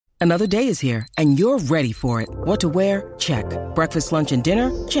Another day is here, and you're ready for it. What to wear? Check. Breakfast, lunch, and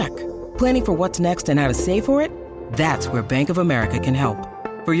dinner? Check. Planning for what's next and how to save for it? That's where Bank of America can help.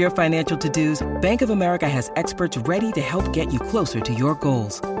 For your financial to-dos, Bank of America has experts ready to help get you closer to your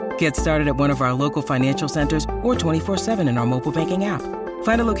goals. Get started at one of our local financial centers or 24/7 in our mobile banking app.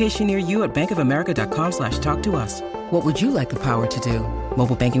 Find a location near you at bankofamerica.com/talktous. What would you like the power to do?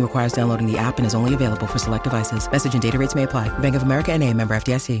 Mobile banking requires downloading the app and is only available for select devices. Message and data rates may apply. Bank of America N.A., member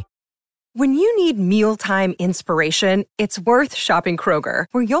FDIC. When you need mealtime inspiration, it's worth shopping Kroger,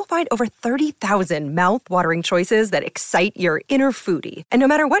 where you'll find over 30,000 mouth-watering choices that excite your inner foodie. And no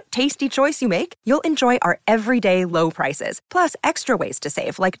matter what tasty choice you make, you'll enjoy our everyday low prices, plus extra ways to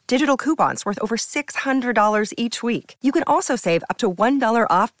save, like digital coupons worth over $600 each week. You can also save up to $1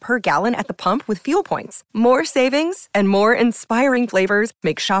 off per gallon at the pump with fuel points. More savings and more inspiring flavors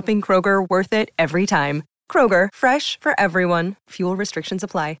make shopping Kroger worth it every time. Kroger, fresh for everyone. Fuel restrictions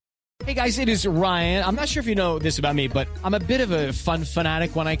apply. Hey guys, it is Ryan. I'm not sure if you know this about me, but I'm a bit of a fun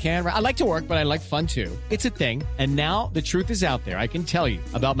fanatic when I can. I like to work, but I like fun too. It's a thing. And now the truth is out there. I can tell you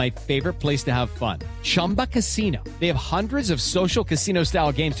about my favorite place to have fun. Chumba Casino. They have hundreds of social casino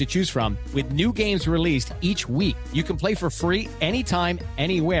style games to choose from with new games released each week. You can play for free anytime,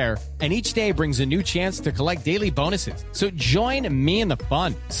 anywhere. And each day brings a new chance to collect daily bonuses. So join me in the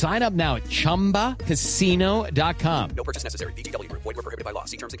fun. Sign up now at ChumbaCasino.com. No purchase necessary. VGW. Void where prohibited by law.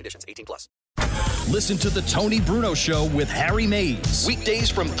 See terms and conditions. 18+. Listen to the Tony Bruno Show with Harry Mays.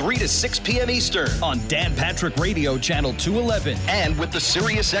 Weekdays from 3 to 6 p.m. Eastern. On Dan Patrick Radio, Channel 211. And with the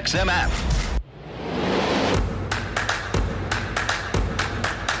SiriusXM app.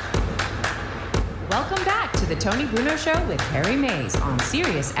 Welcome back to the Tony Bruno Show with Harry Mays on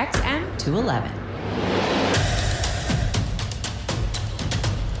SiriusXM 211.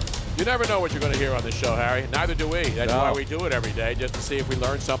 You never know what you're going to hear on this show, Harry. Neither do we. That's why we do it every day, just to see if we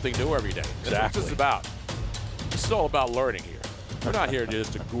learn something new every day. That's what this is about. This is all about learning here. We're not here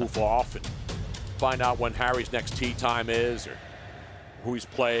just to goof off and find out when Harry's next tee time is, or who he's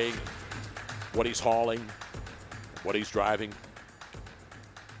playing, what he's hauling, what he's driving.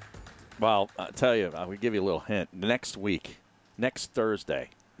 Well, I'll tell you, I will give you a little hint. Next week, next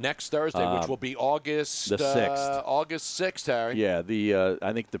Thursday. Next Thursday, which will be August the 6th. August 6th, Harry. Yeah,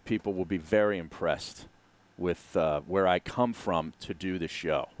 I think the people will be very impressed with where I come from to do the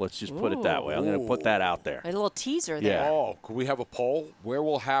show. Let's just put it that way. I'm going to put that out there. A little teaser there. Yeah. Oh, could we have a poll? Where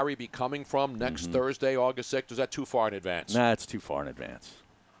will Harry be coming from next Thursday, August 6th? Is that too far in advance? Nah, it's too far in advance.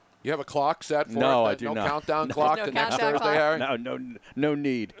 You have a clock set for it? No, I do not. No countdown clock No to next countdown Thursday, Harry? No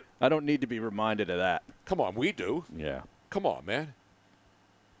need. I don't need to be reminded of that. Come on, we do. Yeah. Come on, man.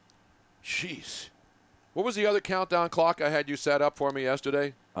 Jeez. What was the other countdown clock I had you set up for me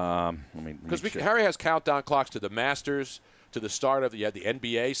yesterday? Because Harry has countdown clocks to the Masters, to the start of the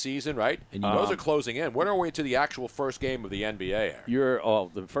NBA season, right? And those are closing in. When are we to the actual first game of the NBA, Harry?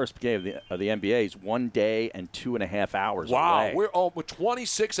 The first game of the NBA is 1 day and 2.5 hours away. Wow, we're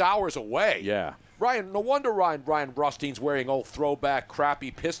 26 hours away. Yeah. Ryan, no wonder Ryan Rustein's wearing old throwback crappy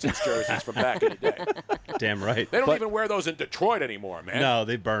Pistons jerseys from back in the day. Damn right. They don't even wear those in Detroit anymore, man. No,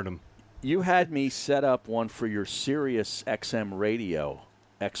 they burn them. You had me set up one for your Sirius XM radio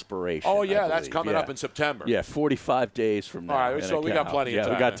expiration. Oh, yeah, that's coming up in September. Yeah, 45 days from now. All right, so we got plenty of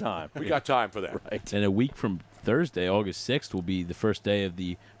time. Yeah, we got time. We got time for that. Right. And a week from Thursday, August 6th, will be the first day of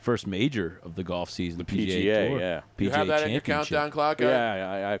the first major of the golf season, the PGA Tour. Yeah. You have that in your countdown clock, Harry? Yeah,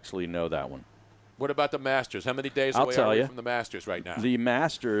 I actually know that one. What about the Masters? How many days away are we from the Masters right now? The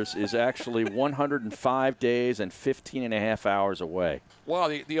Masters is actually 105 days and 15.5 hours away. Wow,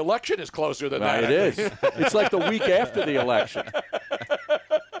 the election is closer than that. It is. It's like the week after the election.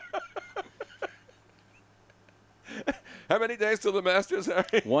 How many days till the Masters,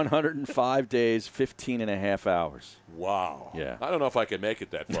 Harry? 105 days, 15.5 hours. Wow. Yeah. I don't know if I can make it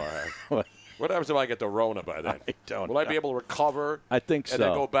that far, Harry. What happens if I get the Rona by then? I don't Will know. I be able to recover? I think so. And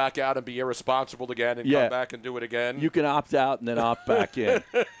then go back out and be irresponsible again and come back and do it again? You can opt out and then opt back in.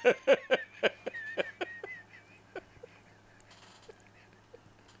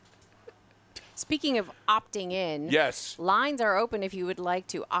 Speaking of opting in, yes, lines are open if you would like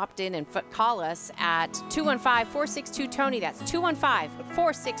to opt in and call us at 215-462-TONY. That's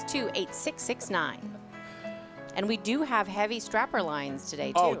 215-462-8669. And we do have heavy strapper lines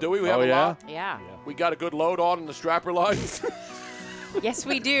today, too. Oh, do we? We have a lot? Yeah. We got a good load on the strapper lines? Yes,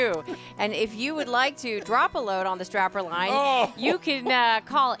 we do. And if you would like to drop a load on the strapper line, you can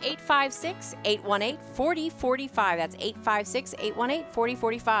call 856-818-4045. That's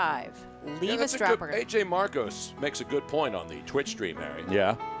 856-818-4045. Leave a strapper. A.J. Marcos makes a good point on the Twitch stream, Harry.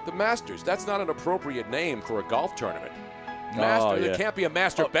 Yeah. The Masters, that's not an appropriate name for a golf tournament. There can't be a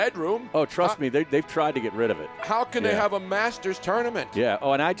master bedroom. Oh, trust me, they've tried to get rid of it. How can they have a Masters tournament? Yeah.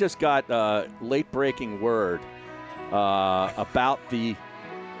 Oh, and I just got late-breaking word about the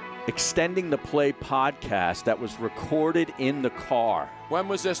Extending the Play podcast that was recorded in the car. When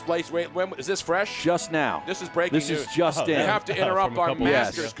was this place? When is this fresh? Just now. This is breaking news. This is just in. We have to interrupt our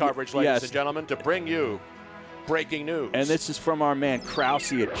Masters coverage, ladies Yes. and gentlemen, to bring you breaking news. And this is from our man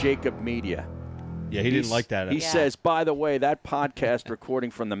Krause at Jacob Media. Yeah, he didn't like that. He says, by the way, that podcast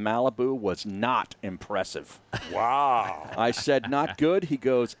recording from the Malibu was not impressive. Wow. I said, not good. He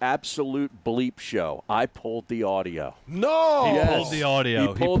goes, absolute bleep show. I pulled the audio. No. He pulled the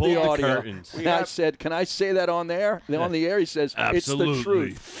audio. He pulled the audio. Curtains. And I said, can I say that on there? On the air, he says, Absolutely. it's the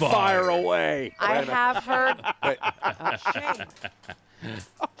truth. Fire away. I have heard.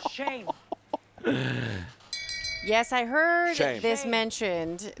 Shame. Yes, I heard Shame. this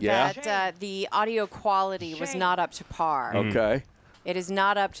mentioned Yeah? that the audio quality was not up to par. Okay. It is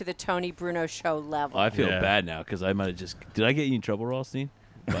not up to the Tony Bruno show level. Well, I feel bad now because I might have just. Did I get you in trouble, Rothstein?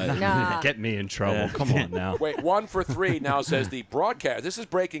 Nah. Get me in trouble. Yeah. Come on now. Wait, 1 for 3 now says the broadcast. This is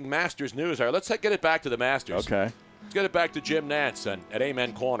breaking Masters news. All right, let's get it back to the Masters. Okay. Let's get it back to Jim Nantz at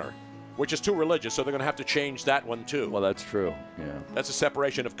Amen Corner, which is too religious, so they're going to have to change that one too. Well, that's true. Yeah. That's a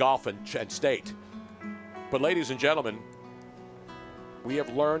separation of golf and state. But ladies and gentlemen, we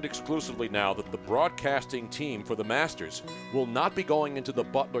have learned exclusively now that the broadcasting team for the Masters will not be going into the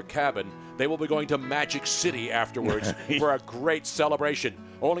Butler cabin. They will be going to Magic City afterwards for a great celebration.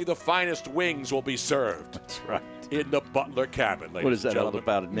 Only the finest wings will be served. That's right. In the Butler cabin, ladies What is and that, gentlemen.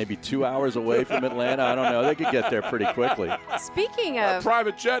 about maybe 2 hours away from Atlanta? I don't know. They could get there pretty quickly. Speaking A of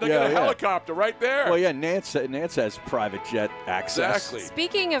private jet, they got a helicopter right there. Well, yeah, Nance has private jet access. Exactly.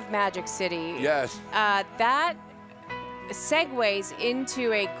 speaking of Magic City, Yes. that segues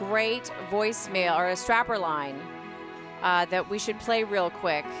into a great voicemail or a strapper line that we should play real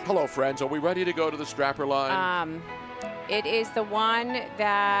quick. Hello, friends. Are we ready to go to the strapper line? It is the one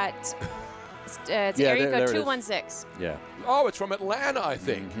that it's area there code it is. 216. Yeah. Oh, it's from Atlanta, I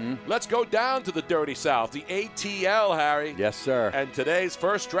think. Let's go down to the Dirty South, the ATL, Harry. Yes, sir. And today's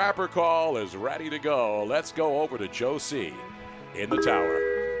first strapper call is ready to go. Let's go over to Joe C. in the tower.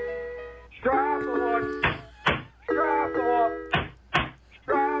 Strap on. Strap on.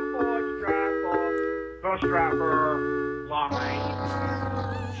 Strap on. Strap on. The strapper line.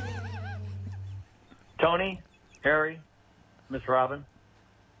 Tony, Harry, Miss Robin,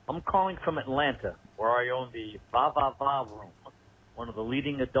 I'm calling from Atlanta, where I own the Va Va Va Room, one of the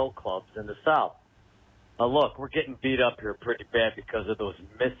leading adult clubs in the South. Now, look, we're getting beat up here pretty bad because of those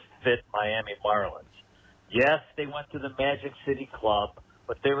misfit Miami Marlins. Yes, they went to the Magic City Club,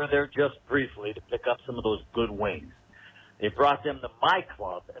 but they were there just briefly to pick up some of those good wings. They brought them to my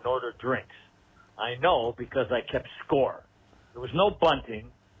club and ordered drinks. I know because I kept score. There was no bunting.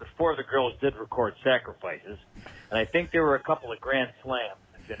 The 4 of the girls did record sacrifices, and I think there were a couple of grand slams,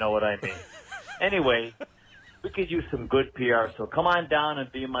 if you know what I mean. Anyway, we could use some good PR, so come on down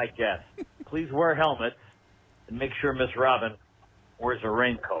and be my guest. Please wear helmets and make sure Miss Robin wears a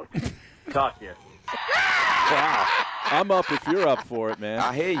raincoat. Talk to you. Wow. I'm up if you're up for it, man.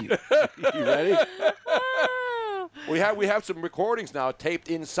 I hear you. You ready? We have some recordings now taped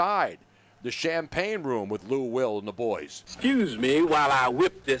inside the champagne room with Lou Will and the boys. Excuse me while I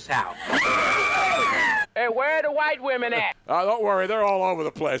whip this out. Hey, where are the white women at? Don't worry, they're all over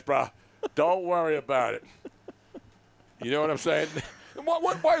the place, bro. Don't worry about it. You know what I'm saying?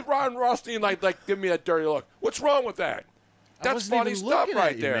 Why is Ron Rothstein like giving me that dirty look? What's wrong with that? That's funny stuff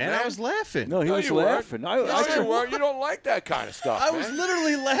right there, man. I was laughing. No, he was you weren't. laughing. No, you weren't. You don't like that kind of stuff, I man. was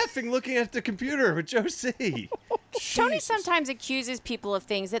literally laughing looking at the computer with Joe C. Tony sometimes accuses people of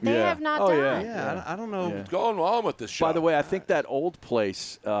things that they Yeah. have not Oh, done. Yeah, I don't know. Yeah. What's going on with this show? By the way, I think that old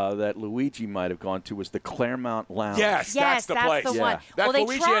place that Luigi might have gone to was the Claremont Lounge. Yes, Yes, that's the that's place. the Yeah. one. That's well, they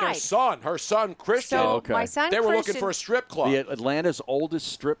Luigi and her tried. son Christian. So okay. my son They were Christian, looking for a strip club. The Atlanta's oldest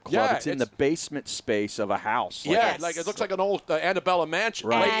strip club. Yeah, it's in the basement space of a house. Yeah, Yes. like it looks like an old Annabella mansion.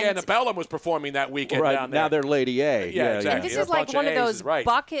 Right. Lady And- Annabella was performing that weekend Right, down there. now they're Lady A. Yeah, exactly. And this Yeah, is a like bunch one of A's those is right.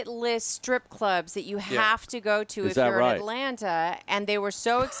 bucket list strip clubs that you have to go to Is if that you're right? in Atlanta. And they were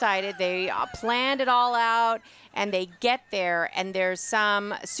so excited. They planned it all out. And they get there, and there's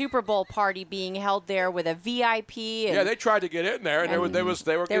some Super Bowl party being held there with a VIP. And Yeah, they tried to get in there, and they were they were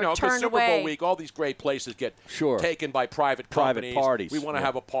you know, 'cause turned Super Bowl away. week, all these great places get Sure. taken by private companies. parties, We want to yeah.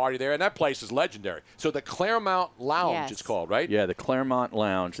 have a party there, and that place is legendary. So the Claremont Lounge, Yes. it's called, right? Yeah, the Claremont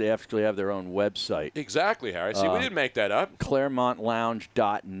Lounge. They actually have their own website. Exactly, Harry. See, we didn't make that up.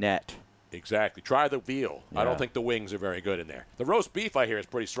 ClaremontLounge.net. Exactly. Try the veal. I Yeah. don't think the wings are very good in there. The roast beef, I hear, is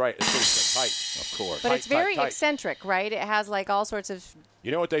pretty tight. Of course. But it's very eccentric, right? It has like all sorts of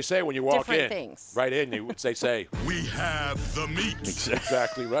You know what they say when you walk different in? things. Right in, they say, We have the meat.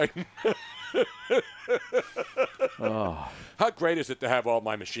 Exactly right. How great is it to have all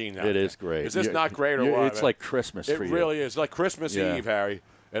my machine out It there? is great. Is this not great or what? It's like Christmas It for you. really is. Like Christmas Yeah. Eve, Harry,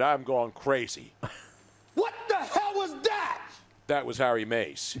 and I'm going crazy. What the hell was that? That was Harry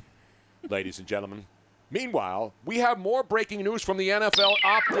Mays, ladies and gentlemen. Meanwhile, we have more breaking news from the NFL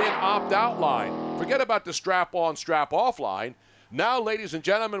opt-in, opt-out line. Forget about the strap-on, strap-off line. Now, ladies and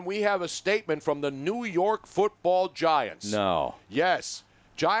gentlemen, we have a statement from the New York Football Giants. No. Yes.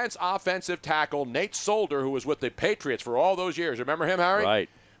 Giants offensive tackle Nate Solder, who was with the Patriots for all those years. Remember him, Harry? Right.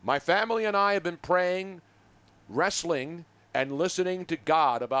 My family and I have been praying, wrestling, and listening to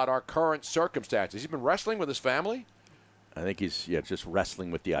God about our current circumstances. He's been wrestling with his family? I think he's just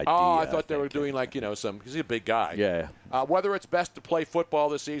wrestling with the idea. Oh, I thought they were doing some, because he's a big guy. Yeah. Whether it's best to play football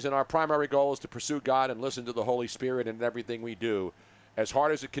this season, our primary goal is to pursue God and listen to the Holy Spirit in everything we do, as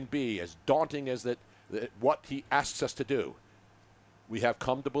hard as it can be, as daunting as what He asks us to do. We have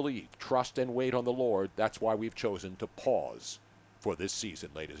come to believe, trust, and wait on the Lord. That's why we've chosen to pause for this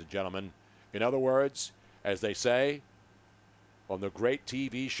season, ladies and gentlemen. In other words, as they say on the great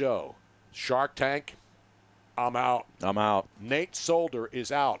TV show, Shark Tank, I'm out. I'm out. Nate Solder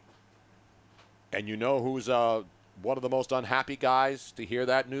is out. And you know who's one of the most unhappy guys to hear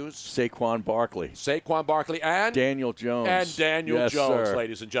that news? Saquon Barkley. Saquon Barkley and Daniel Jones. And Daniel Yes, Jones, sir.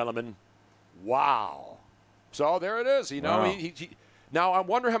 ladies and gentlemen. Wow. So there it is. You know, Wow. he now I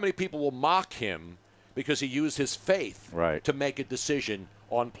wonder how many people will mock him because he used his faith to make a decision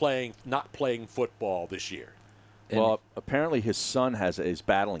on not playing football this year. Well, apparently his son is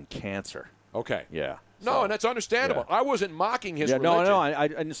battling cancer. Okay. Yeah. No, and that's understandable. I wasn't mocking his religion. No, I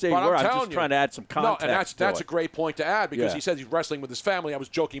didn't say you but were. I'm I'm telling just trying to add some context. No, and that's to a great point to add because Yeah. he says he's wrestling with his family. I was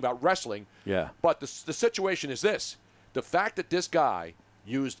joking about wrestling. Yeah. But the situation is this. The fact that this guy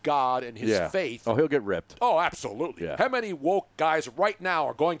used God and his faith. Oh, he'll get ripped. Oh, absolutely. Yeah. How many woke guys right now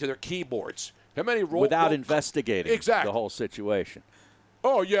are going to their keyboards? How many without investigating Exactly. the whole situation.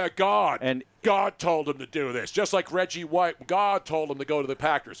 Oh, yeah, God. And God told him to do this. Just like Reggie White, God told him to go to the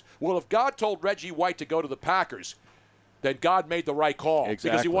Packers. Well, if God told Reggie White to go to the Packers, then God made the right call. Exactly.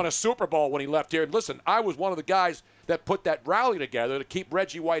 Because he won a Super Bowl when he left here. And listen, I was one of the guys that put that rally together to keep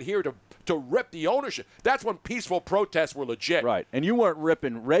Reggie White here to rip the ownership. That's when peaceful protests were legit. Right. And you weren't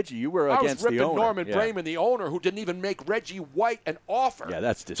ripping Reggie. You were against the owner. I was ripping Norman Brayman, the owner, who didn't even make Reggie White an offer. Yeah,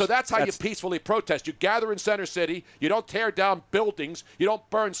 that's So that's how you peacefully protest. You gather in Center City. You don't tear down buildings. You don't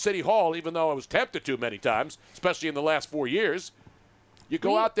burn City Hall, even though I was tempted to many times, especially in the last 4 years. You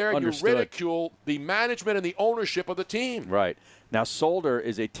go out there and Understood. you ridicule the management and the ownership of the team. Right. Now, Solder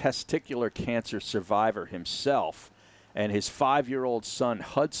is a testicular cancer survivor himself, and his 5-year-old son,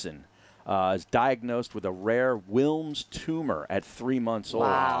 Hudson, is diagnosed with a rare Wilms tumor at 3 months old.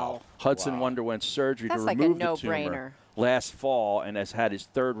 Wow. Hudson underwent surgery That's to like a remove the no-brainer. tumor last fall and has had his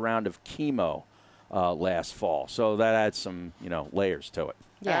third round of chemo last fall. So that adds some, layers to it.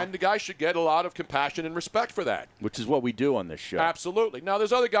 Yeah. And the guy should get a lot of compassion and respect for that. Which is what we do on this show. Absolutely. Now,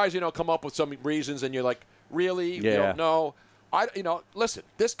 there's other guys, come up with some reasons, and you're like, really? You Yeah. don't know? Listen,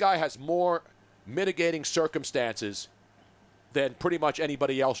 this guy has more mitigating circumstances than pretty much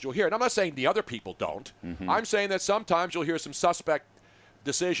anybody else you'll hear. And I'm not saying the other people don't. Mm-hmm. I'm saying that sometimes you'll hear some suspect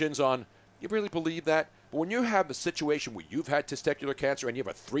decisions on, you really believe that? But when you have the situation where you've had testicular cancer and you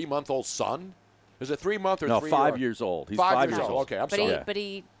have a 3-month-old son, is it 3 month or No, 3 5 years old. He's 5 5 years years old. old. Okay, I'm sorry. But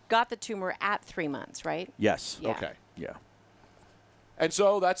he got the tumor at 3 months, right? Yes. Yeah. Okay. Yeah. And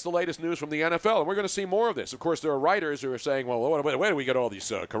so that's the latest news from the NFL, and we're going to see more of this. Of course, there are writers who are saying, well, where do we get all these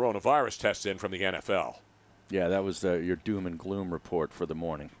coronavirus tests in from the NFL? Yeah, that was your doom and gloom report for the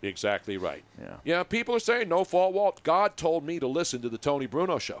morning. Exactly right. Yeah. Yeah, people are saying, no fault, Walt. God told me to listen to the Tony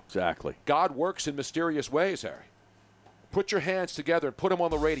Bruno Show. Exactly. God works in mysterious ways, Harry. Put your hands together and put them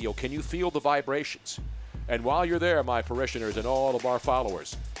on the radio. Can you feel the vibrations? And while you're there, my parishioners and all of our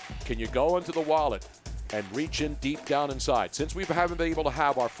followers, can you go into the wallet and reach in deep down inside? Since we haven't been able to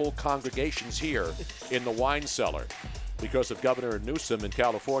have our full congregations here in the wine cellar because of Governor Newsom in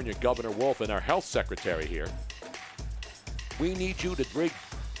California, Governor Wolf, and our health secretary here, we need you to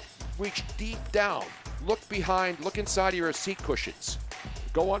reach deep down. Look behind, look inside of your seat cushions.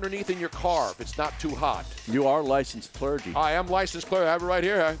 Go underneath in your car if it's not too hot. You are licensed clergy. I am licensed clergy. I have it right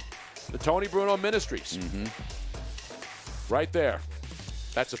here. The Tony Bruno Ministries. Mm-hmm. Right there.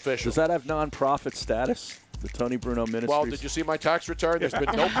 That's official. Does that have nonprofit status? The Tony Bruno Ministries. Well, did you see my tax return? There's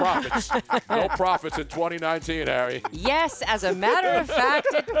been no profits. No profits in 2019, Harry. Yes, as a matter of fact,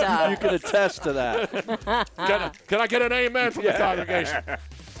 it does. You can attest to that. Can I get an amen from the congregation?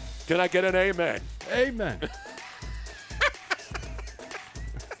 Can I get an amen? Amen.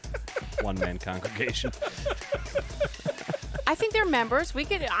 One-man congregation. I think they're members.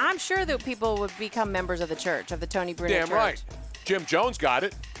 I'm sure that people would become members of the church, of the Tony Bruno Church. Damn right. Jim Jones got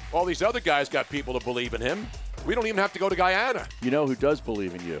it. All these other guys got people to believe in him. We don't even have to go to Guyana. You know who does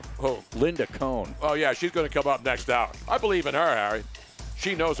believe in you? Who? Linda Cohn. Oh, yeah, she's going to come up next hour. I believe in her, Harry.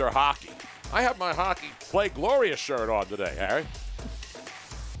 She knows her hockey. I have my hockey Play Glorious shirt on today, Harry.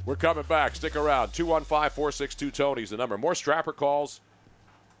 We're coming back. Stick around. 215-462-TONY's the number. More Strapper calls.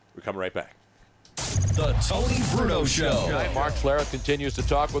 We're coming right back. The Tony Bruno Show. Okay, Mark Schlereth continues to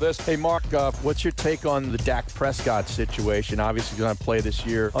talk with us. Hey, Mark, what's your take on the Dak Prescott situation? Obviously going to play this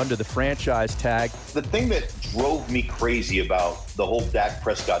year under the franchise tag. The thing that drove me crazy about the whole Dak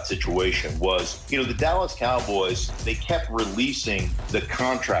Prescott situation was, the Dallas Cowboys, they kept releasing the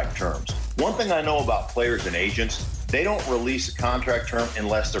contract terms. One thing I know about players and agents, they don't release a contract term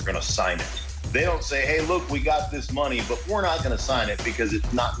unless they're going to sign it. They don't say, hey, look, we got this money, but we're not going to sign it because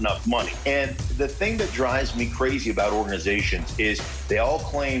it's not enough money. And the thing that drives me crazy about organizations is they all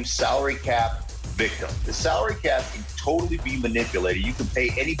claim salary cap victim. The salary cap can totally be manipulated. You can pay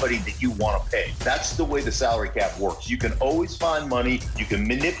anybody that you want to pay. That's the way the salary cap works. You can always find money. You can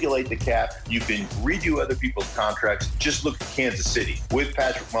manipulate the cap. You can redo other people's contracts. Just look at Kansas City with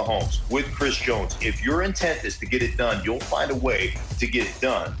Patrick Mahomes, with Chris Jones. If your intent is to get it done, you'll find a way to get it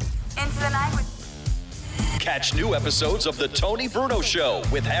done. Into the night with Catch new episodes of The Tony Bruno Show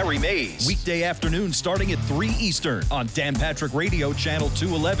with Harry Mays. Weekday afternoon starting at 3 Eastern on Dan Patrick Radio Channel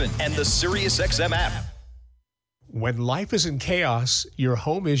 211 and the SiriusXM app. When life is in chaos, your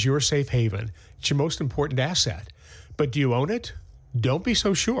home is your safe haven. It's your most important asset. But do you own it? Don't be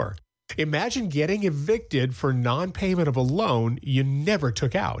so sure. Imagine getting evicted for non-payment of a loan you never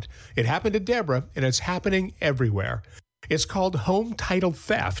took out. It happened to Deborah, and it's happening everywhere. It's called home title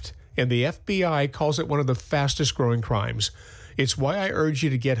theft, and the FBI calls it one of the fastest growing crimes. It's why I urge you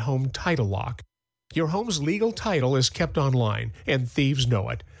to get Home Title Lock. Your home's legal title is kept online, and thieves know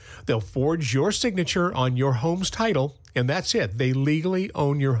it. They'll forge your signature on your home's title, and that's it. They legally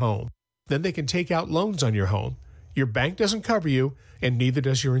own your home. Then they can take out loans on your home. Your bank doesn't cover you, and neither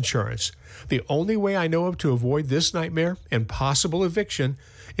does your insurance. The only way I know of to avoid this nightmare and possible eviction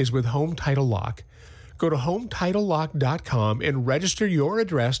is with Home Title Lock. Go to HomeTitleLock.com and register your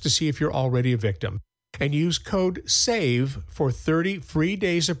address to see if you're already a victim. And use code SAVE for 30 free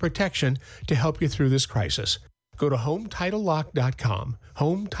days of protection to help you through this crisis. Go to HomeTitleLock.com.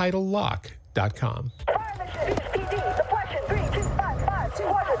 HomeTitleLock.com.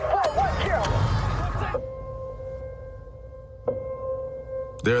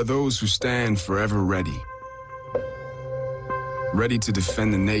 There are those who stand forever ready. Ready to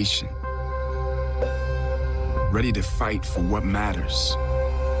defend the nation. Ready to fight for what matters,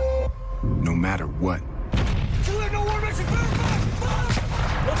 no matter what. Let's go!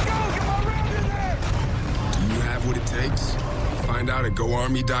 Get my round in there! Do you have what it takes? Find out at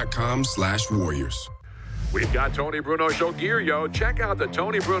GoArmy.com/warriors. We've got Tony Bruno Show gear, yo. Check out the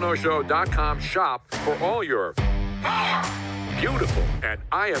TonyBrunoShow.com shop for all your beautiful and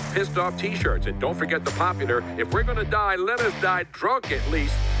I am pissed off t-shirts. And don't forget the popular, if we're going to die, let us die drunk at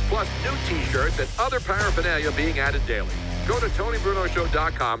least. Plus new t-shirts and other paraphernalia being added daily. Go to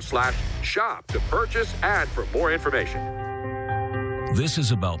TonyBrunoShow.com/shop to purchase and for more information. This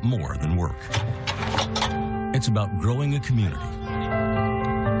is about more than work. It's about growing a community.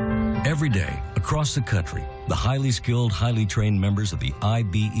 Every day, across the country, the highly skilled, highly trained members of the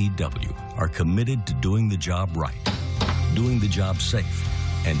IBEW are committed to doing the job right, doing the job safe,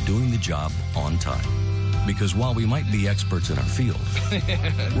 and doing the job on time. Because while we might be experts in our field,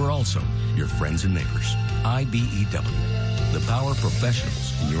 we're also your friends and neighbors. IBEW, the power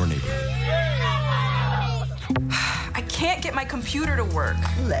professionals in your neighborhood. I can't get my computer to work.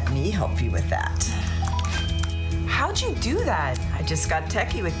 Let me help you with that. How'd you do that? I just got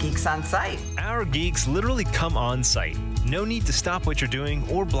techie with Geeks on Site. Our geeks literally come on site. No need to stop what you're doing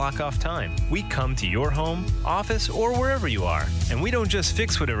or block off time. We come to your home, office, or wherever you are. And we don't just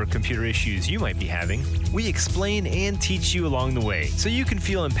fix whatever computer issues you might be having. We explain and teach you along the way so you can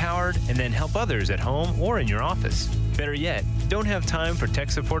feel empowered and then help others at home or in your office. Better yet, don't have time for tech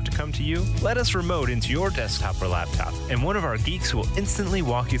support to come to you? Let us remote into your desktop or laptop, and one of our geeks will instantly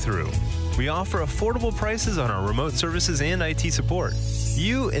walk you through. We offer affordable prices on our remote services and IT support.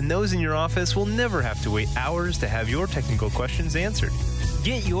 You and those in your office will never have to wait hours to have your technical questions answered.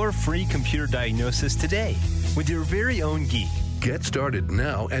 Get your free computer diagnosis today with your very own geek. Get started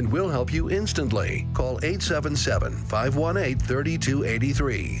now and we'll help you instantly. Call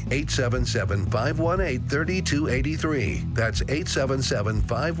 877-518-3283. 877-518-3283. That's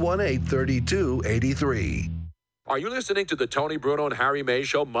 877-518-3283. Are you listening to the Tony Bruno and Harry May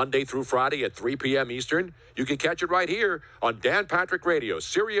Show Monday through Friday at 3 p.m. Eastern? You can catch it right here on Dan Patrick Radio,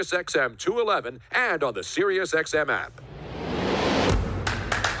 Sirius XM 211, and on the Sirius XM app.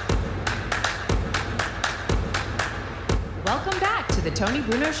 Welcome back to the Tony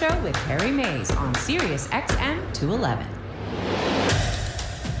Bruno Show with Harry Mays on Sirius XM 211.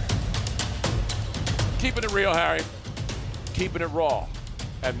 Keeping it real, Harry. Keeping it raw.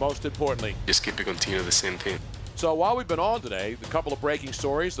 And most importantly, just keep it continue the same thing. So while we've been on today, a couple of breaking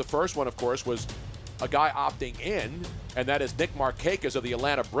stories. The first one, of course, was a guy opting in, and that is Nick Markakis of the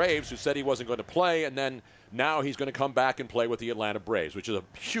Atlanta Braves, who said he wasn't going to play, and then now he's going to come back and play with the Atlanta Braves, which is a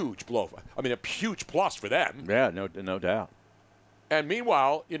huge blow. I mean, a huge plus for them. Yeah, no doubt. And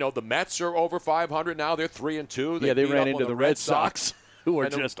meanwhile, the Mets are over 500 now. They're 3-2. They ran into the Red Sox, who are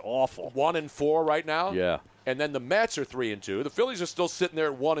just awful. 1-4 right now. Yeah. And then the Mets are 3-2. The Phillies are still sitting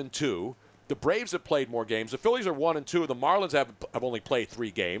there at 1-2. The Braves have played more games. The Phillies are 1-2. The Marlins have only played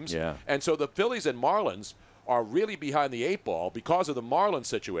 3 games. Yeah. And so the Phillies and Marlins are really behind the 8 ball because of the Marlins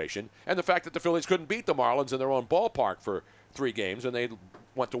situation and the fact that the Phillies couldn't beat the Marlins in their own ballpark for 3 games, and they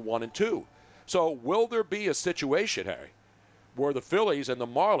went to 1-2. So will there be a situation, Harry, where the Phillies and the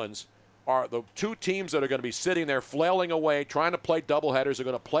Marlins are the 2 teams that are going to be sitting there flailing away, trying to play doubleheaders? Are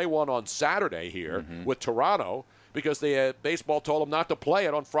going to play one on Saturday here with Toronto because baseball told them not to play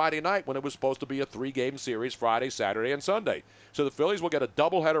it on Friday night when it was supposed to be a 3-game series Friday, Saturday, and Sunday. So the Phillies will get a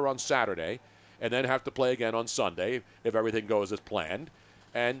doubleheader on Saturday and then have to play again on Sunday if everything goes as planned.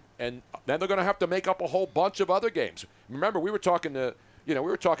 And then they're going to have to make up a whole bunch of other games. Remember, we were talking to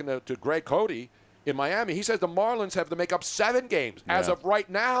Greg Cody in Miami. He says the Marlins have to make up 7 games as of right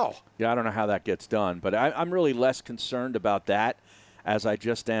now. Yeah, I don't know how that gets done, but I'm really less concerned about that as I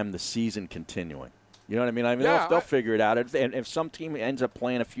just am the season continuing. You know what I mean? They'll figure it out. And if some team ends up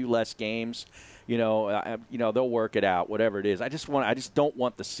playing a few less games, they'll work it out, whatever it is. I just don't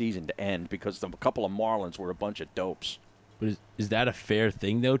want the season to end because a couple of Marlins were a bunch of dopes. But is that a fair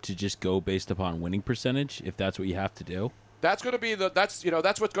thing, though, to just go based upon winning percentage, if that's what you have to do? That's going to be that's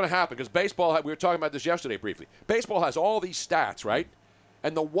what's going to happen because baseball. We were talking about this yesterday briefly. Baseball has all these stats, right?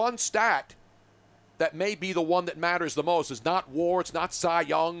 And the one stat that may be the one that matters the most is not WAR, it's not Cy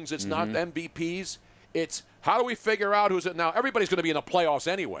Youngs, it's not MVPs. It's how do we figure out who's it now? Everybody's going to be in the playoffs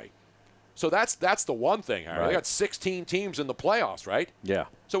anyway. So that's the one thing, Harry. Right. They got 16 teams in the playoffs, right? Yeah.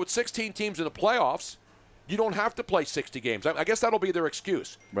 So with 16 teams in the playoffs, you don't have to play 60 games. I guess that'll be their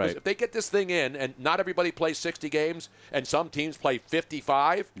excuse. Right. If they get this thing in and not everybody plays 60 games and some teams play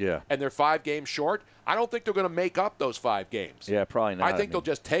 55 and they're 5 games short, I don't think they're going to make up those 5 games. Yeah, probably not. I think they'll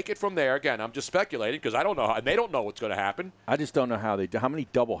just take it from there. Again, I'm just speculating because I don't know, and they don't know what's going to happen. I just don't know how many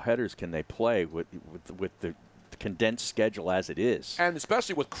double headers can they play with the condensed schedule as it is. And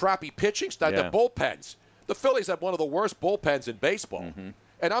especially with crappy pitching stuff, the bullpens. The Phillies have one of the worst bullpens in baseball.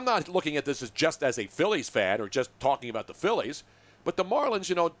 And I'm not looking at this as just as a Phillies fan or just talking about the Phillies, but the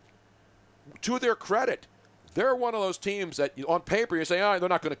Marlins, to their credit, they're one of those teams that on paper you say, they're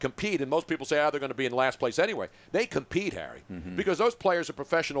not going to compete, and most people say, they're going to be in last place anyway. They compete, Harry, because those players are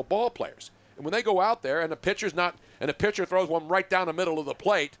professional ball players. And when they go out there and the pitcher throws one right down the middle of the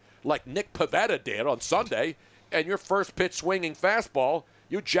plate like Nick Pivetta did on Sunday, and your first pitch swinging fastball,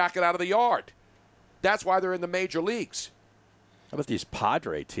 you jack it out of the yard. That's why they're in the major leagues. How about this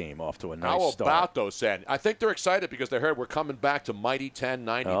Padre team off to a nice How start? about those, San? I think they're excited because they heard we're coming back to Mighty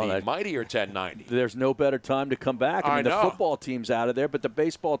 1090, the mightier 1090. There's no better time to come back. I mean, the football team's out of there, but the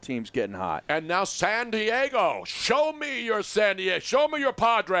baseball team's getting hot. And now San Diego. Show me your San Diego. Show me your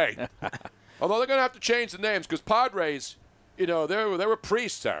Padre. Although they're going to have to change the names because Padres, they were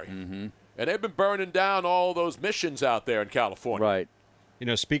priests, Harry. And they've been burning down all those missions out there in California. Right.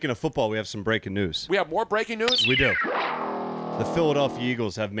 Speaking of football, we have some breaking news. We have more breaking news? We do. The Philadelphia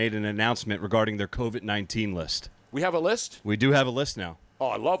Eagles have made an announcement regarding their COVID-19 list. We have a list? We do have a list now. Oh,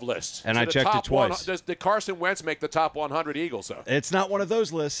 I love lists. And I checked it twice. Did Carson Wentz make the top 100 Eagles, though? It's not one of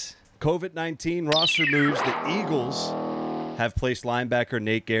those lists. COVID-19 roster moves. The Eagles have placed linebacker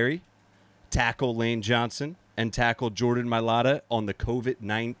Nate Gary, tackle Lane Johnson, and tackle Jordan Mailata on the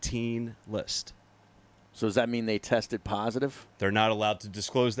COVID-19 list. So does that mean they tested positive? They're not allowed to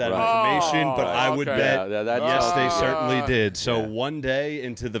disclose that information, but I would bet, yes, they certainly did. So one day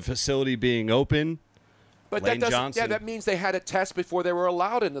into the facility being open, But Lane that doesn't. Johnson. Yeah, that means they had a test before they were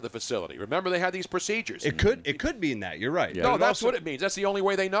allowed into the facility. Remember, they had these procedures. It could mean that. You're right. No, that's what it means. That's the only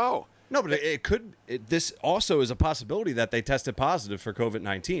way they know. No, but it could. This also is a possibility that they tested positive for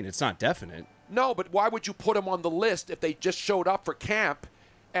COVID-19. It's not definite. No, but why would you put them on the list if they just showed up for camp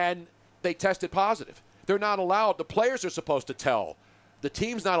and they tested positive? They're not allowed. The players are supposed to tell. The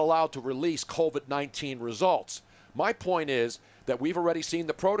team's not allowed to release COVID-19 results. My point is that we've already seen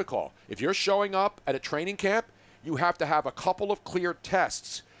the protocol. If you're showing up at a training camp, you have to have a couple of clear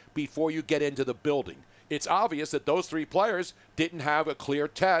tests before you get into the building. It's obvious that those 3 players didn't have a clear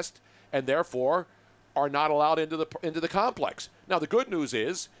test and therefore are not allowed into the complex. Now, the good news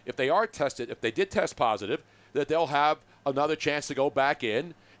is if they are tested, if they did test positive, that they'll have another chance to go back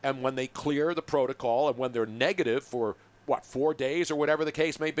in, and when they clear the protocol and when they're negative for, 4 days or whatever the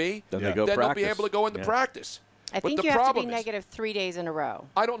case may be, then they'll be able to go into practice. I think you have to be negative 3 days in a row.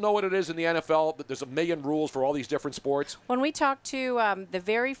 I don't know what it is in the NFL, but there's a million rules for all these different sports. When we talked to the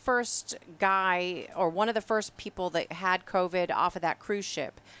very first guy or one of the first people that had COVID off of that cruise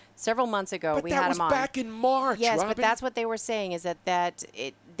ship several months ago, But we that had was him on. back in March, Yes, Robin. but that's what they were saying is that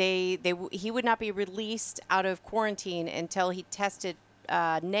he would not be released out of quarantine until he tested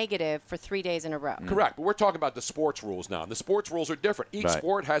negative for 3 days in a row. Correct. But we're talking about the sports rules now. And the sports rules are different. Each Right.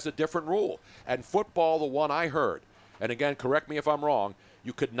 sport has a different rule. And football, the one I heard, and again, correct me if I'm wrong,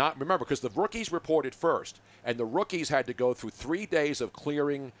 you could not remember because the rookies reported first, and the rookies had to go through 3 days of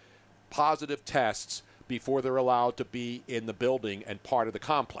clearing positive tests before they're allowed to be in the building and part of the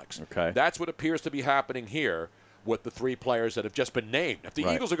complex. Okay. That's what appears to be happening here with the 3 players that have just been named. If the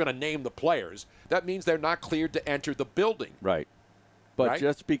Right. Eagles are going to name the players, that means they're not cleared to enter the building. Right. But Right?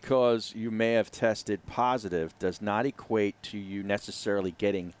 just because you may have tested positive does not equate to you necessarily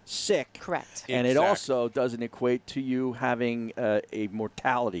getting sick. Correct. And it Exactly. also doesn't equate to you having a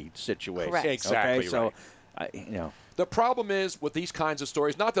mortality situation. Correct. Exactly Okay? So, right. The problem is with these kinds of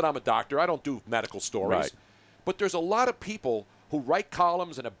stories, not that I'm a doctor, I don't do medical stories, Right. but there's a lot of people who write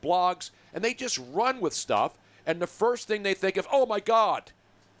columns and have blogs, and they just run with stuff, and the first thing they think of, oh my God,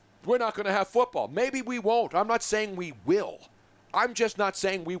 we're not going to have football. Maybe we won't. I'm not saying we will. I'm just not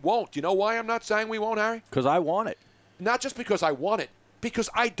saying we won't. You know why I'm not saying we won't, Harry? Because I want it. Not just because I want it, because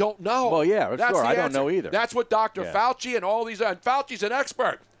I don't know. Well, yeah, That's sure. the I don't answer. know either. That's what Dr. Yeah. Fauci and all these, and Fauci's an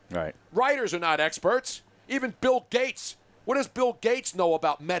expert. Right. Writers are not experts. Even Bill Gates. What does Bill Gates know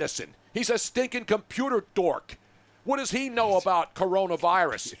about medicine? He's a stinking computer dork. What does he know about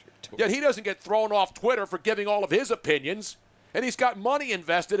coronavirus? Yet he doesn't get thrown off Twitter for giving all of his opinions. And he's got money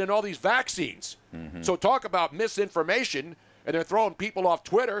invested in all these vaccines. Mm-hmm. So talk about misinformation, and they're throwing people off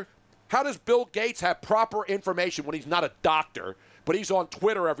Twitter. How does Bill Gates have proper information when he's not a doctor, but he's on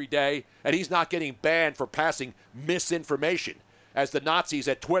Twitter every day, and he's not getting banned for passing misinformation, as the Nazis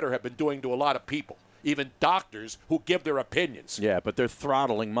at Twitter have been doing to a lot of people, even doctors who give their opinions? Yeah, but they're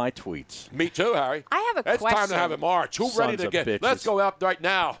throttling my tweets. Me too, Harry. I have a It's question. time to have a march. Who's ready Sons to of get? bitches. Let's go out right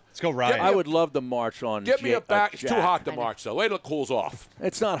now. Let's go riot. I would love to march on. Give me a back. It's too Jack. hot to march, though. Wait till it cools off.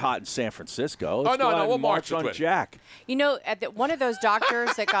 It's not hot in San Francisco. Oh, Let's no, go no, out we'll and march on to it. Jack. You know, one of those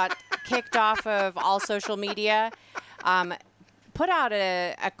doctors that got kicked off of all social media put out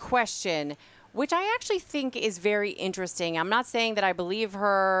a question, which I actually think is very interesting. I'm not saying that I believe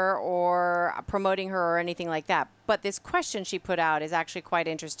her or promoting her or anything like that, but this question she put out is actually quite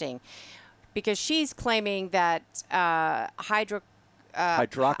interesting because she's claiming that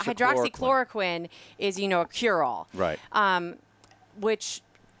hydroxychloroquine is, a cure-all. Right. Which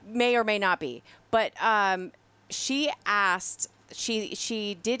may or may not be. But she asked,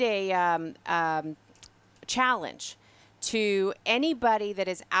 she did a challenge to anybody that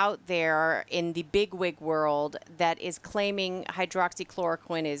is out there in the bigwig world that is claiming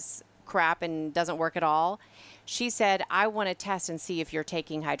hydroxychloroquine is crap and doesn't work at all. She said, I want to test and see if you're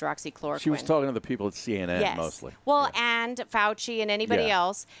taking hydroxychloroquine. She was talking to the people at CNN Yes. mostly. Well, and Fauci and anybody Yeah.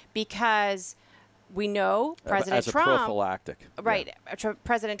 else, because we know President as a Trump. prophylactic. Right.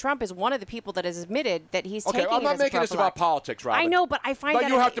 President Trump is one of the people that has admitted that he's Okay, taking I'm it not as a making this about prophylactic. politics, Robin. I know, but I find But that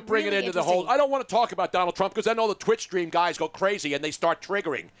you have to bring really it into the whole. interesting. I don't want to talk about Donald Trump because then all the Twitch stream guys go crazy and they start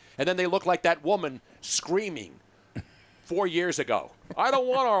triggering, and then they look like that woman screaming 4 years ago. I don't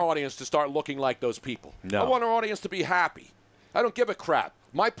want our audience to start looking like those people. No. I want our audience to be happy. I don't give a crap.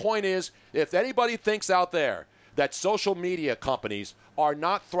 My point is, if anybody thinks out there that social media companies are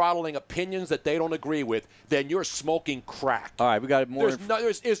not throttling opinions that they don't agree with, then you're smoking crack. All right, we got more.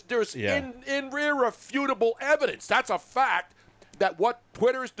 There's irrefutable evidence. That's a fact that what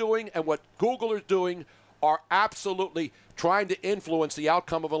Twitter is doing and what Google is doing are absolutely trying to influence the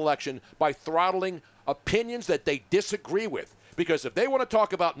outcome of an election by throttling opinions that they disagree with. Because if they want to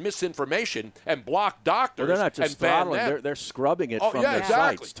talk about misinformation and block doctors they're not just and ban throttling, them, they're scrubbing it from their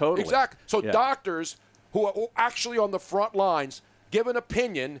exactly. sites. Totally. Exactly. So Yeah. doctors who are actually on the front lines give an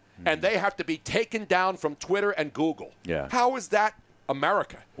opinion, and they have to be taken down from Twitter and Google. Yeah. How is that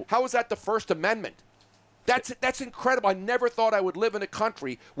America? How is that the First Amendment? That's incredible. I never thought I would live in a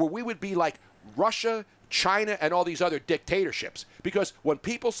country where we would be like Russia, China, and all these other dictatorships. Because when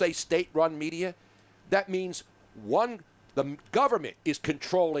people say state-run media, that means the government is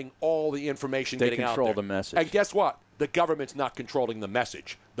controlling all the information getting out there. They control the message. And guess what? The government's not controlling the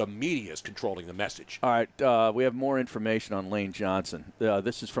message. The media is controlling the message. All right, we have more information on Lane Johnson.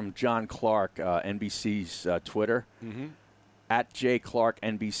 This is from John Clark, NBC's Twitter. Mm-hmm. At J. Clark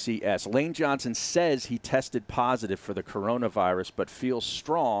NBCS. Lane Johnson says he tested positive for the coronavirus but feels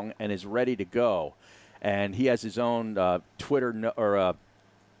strong and is ready to go. And he has his own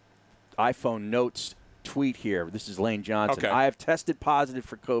iPhone notes tweet here. This is Lane Johnson. Okay. I have tested positive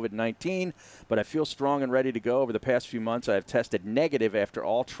for COVID-19, but I feel strong and ready to go. Over the past few months, I have tested negative after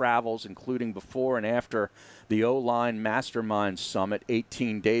all travels, including before and after the O-Line Mastermind Summit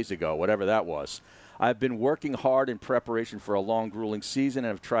 18 days ago, whatever that was. I've been working hard in preparation for a long, grueling season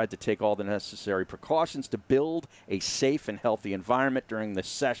and have tried to take all the necessary precautions to build a safe and healthy environment during the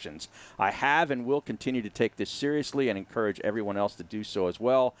sessions. I have and will continue to take this seriously and encourage everyone else to do so as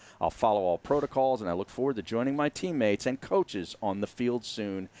well. I'll follow all protocols, and I look forward to joining my teammates and coaches on the field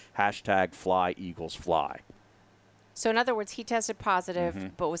soon. #FlyEaglesFly. So in other words, he tested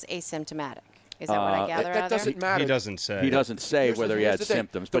positive but was asymptomatic. Is that what I gather out That of there? doesn't matter. He doesn't say. He doesn't say Here's whether he here's had the thing.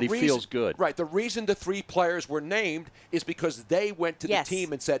 symptoms, The but he reason- feels good. Right. The reason the 3 players were named is because they went to Yes. the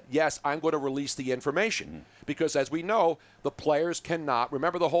team and said, yes, I'm going to release the information. Because as we know, the players cannot.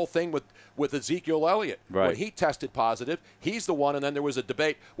 Remember the whole thing with Ezekiel Elliott? Right. When he tested positive, he's the one, and then there was a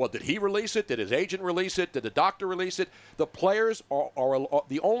debate. Well, did he release it? Did his agent release it? Did the doctor release it? The players are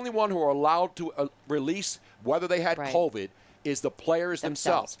the only one who are allowed to release whether they had COVID is the players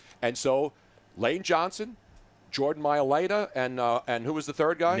themselves. And so Lane Johnson, Jordan Mailata, and who was the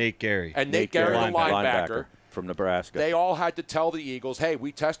third guy? Nate Gary. And Nate Gary, the linebacker. From Nebraska. They all had to tell the Eagles, hey,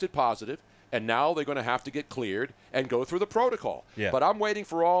 we tested positive, and now they're going to have to get cleared and go through the protocol. Yeah. But I'm waiting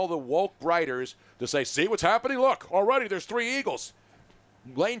for all the woke writers to say, see what's happening? Look, already there's 3 Eagles.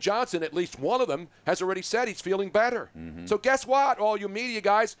 Lane Johnson, at least one of them, has already said he's feeling better. Mm-hmm. So guess what, all you media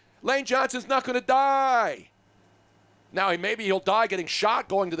guys? Lane Johnson's not going to die. Now, maybe he'll die getting shot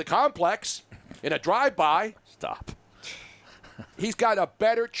going to the complex in a drive-by. Stop. He's got a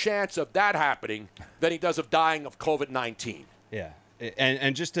better chance of that happening than he does of dying of COVID-19. Yeah.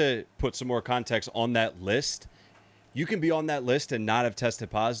 And just to put some more context on that list, you can be on that list and not have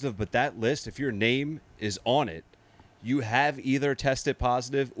tested positive, but that list, if your name is on it, you have either tested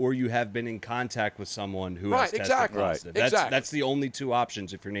positive or you have been in contact with someone who has tested positive. That's the only 2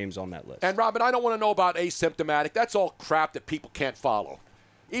 options if your name's on that list. And, Robin, I don't want to know about asymptomatic. That's all crap that people can't follow.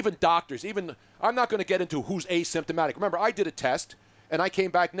 Even doctors, I'm not going to get into who's asymptomatic. Remember, I did a test, and I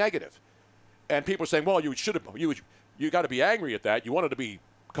came back negative. And people are saying, well, you got to be angry at that. You wanted to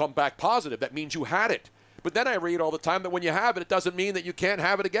come back positive. That means you had it. But then I read all the time that when you have it, it doesn't mean that you can't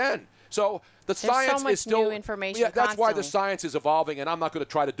have it again. So the science so much is still new information. Yeah, that's why the constantly. science is evolving, and I'm not going to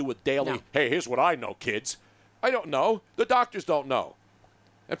try to do a daily. Hey, here's what I know, kids. I don't know. The doctors don't know.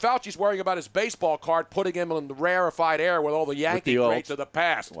 And Fauci's worrying about his baseball card, putting him in the rarefied air with all the Yankee greats of the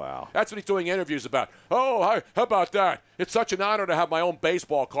past. Wow. That's what he's doing interviews about. Oh, how about that? It's such an honor to have my own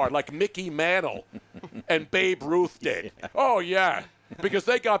baseball card, like Mickey Mantle and Babe Ruth did. Yeah. Oh, yeah, because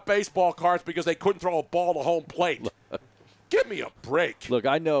they got baseball cards because they couldn't throw a ball to home plate. Give me a break. Look,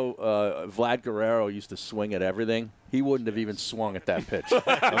 I know Vlad Guerrero used to swing at everything. He wouldn't have even swung at that pitch. Okay?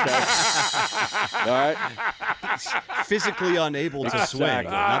 All right? Physically unable to swing.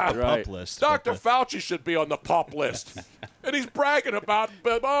 Not the pup list. Dr. Fauci should be on the pup list. And he's bragging about,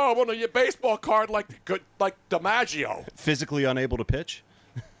 one of your baseball card like DiMaggio. Physically unable to pitch?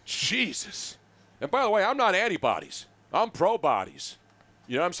 Jesus. And by the way, I'm not antibodies. I'm pro-bodies.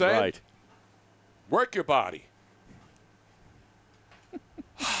 You know what I'm saying? Right. Work your body.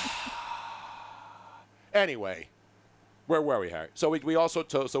 Anyway, where were we, Harry? So we also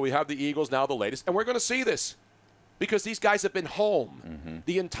so we have the Eagles now, the latest, and we're going to see this because these guys have been home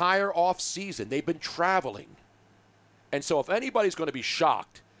the entire off season. They've been traveling, and so if anybody's going to be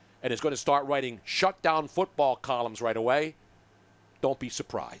shocked and is going to start writing shutdown football columns right away, don't be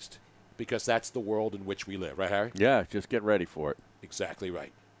surprised because that's the world in which we live, right, Harry? Yeah, just get ready for it. Exactly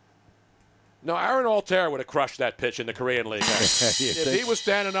right. No, Aaron Altair would have crushed that pitch in the Korean League. If he was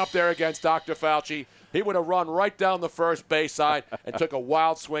standing up there against Dr. Fauci, he would have run right down the first base side and took a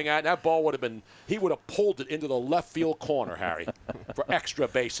wild swing at it. And that ball would have been, he would have pulled it into the left field corner, Harry, for extra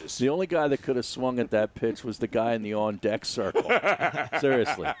bases. The only guy that could have swung at that pitch was the guy in the on-deck circle.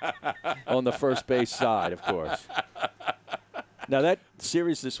 Seriously. On the first base side, of course. Now, that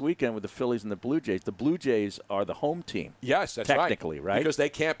series this weekend with the Phillies and the Blue Jays are the home team. Yes, that's technically, right? Because they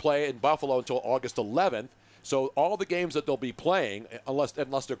can't play in Buffalo until August 11th. So all the games that they'll be playing, unless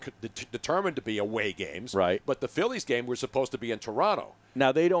they're determined to be away games. Right. But the Phillies game was supposed to be in Toronto.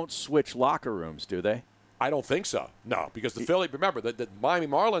 Now, they don't switch locker rooms, do they? I don't think so. No, because the Philly, remember, the Miami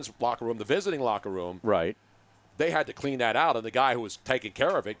Marlins locker room, the visiting locker room. Right. They had to clean that out, and the guy who was taking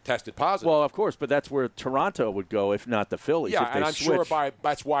care of it tested positive. Well, of course, but that's where Toronto would go if not the Phillies. Yeah, if they and I'm switch. sure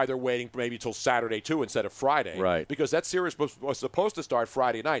that's why they're waiting maybe till Saturday, too, instead of Friday. Right. Because that series was supposed to start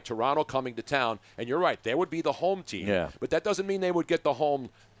Friday night, Toronto coming to town, and you're right, they would be the home team. Yeah. But that doesn't mean they would get the home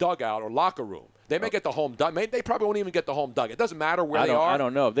dugout or locker room. They may get the home dugout. They probably won't even get the home dugout. It doesn't matter where they are. I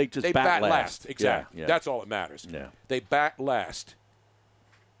don't know. They just bat last. Exactly. Yeah. That's all that matters. Yeah. They bat last.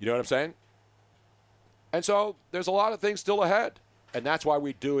 You know what I'm saying? And so there's a lot of things still ahead. And that's why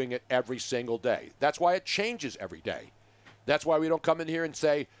we're doing it every single day. That's why it changes every day. That's why we don't come in here and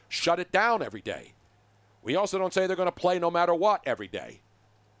say, shut it down every day. We also don't say they're going to play no matter what every day.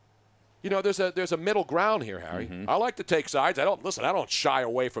 You know, there's a middle ground here, Harry. Mm-hmm. I like to take sides. I don't shy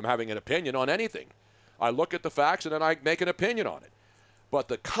away from having an opinion on anything. I look at the facts and then I make an opinion on it. But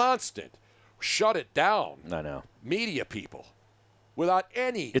the constant shut it down. I know. Media people. Without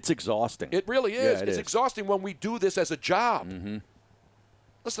any. It's exhausting. It really is. Yeah, It's exhausting when we do this as a job. Mm-hmm.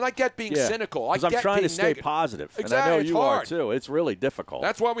 Listen, I get being cynical. I Because get I'm trying being to stay negative. positive. Exactly. And I know It's you hard. are, too. It's really difficult.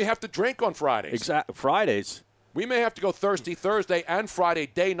 That's why we have to drink on Fridays. Exactly. Fridays. We may have to go Thursday and Friday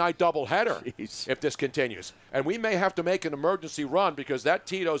day-night doubleheader if this continues. And we may have to make an emergency run because that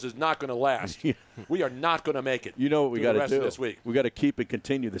Tito's is not going to last. We are not going to make it. You know what we got to do? This week. We got to keep and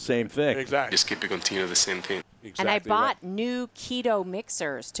continue the same thing. Exactly. Just keep it continue the same thing. Exactly and I bought right. new keto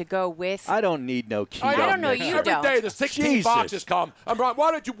mixers to go with. I don't need no keto. I don't know, you Every don't. day the 16 Jesus. boxes come.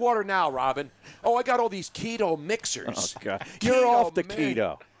 Why don't you order now, Robin? Oh, I got all these keto mixers. Oh, God. You're off the man.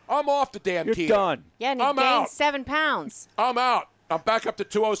 keto. I'm off the damn You're keto. done. Yeah, and he I'm gained out. 7 pounds. I'm out. I'm back up to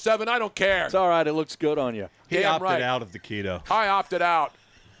 207. I don't care. It's all right. It looks good on you. He Damn opted right. out of the keto. I opted out.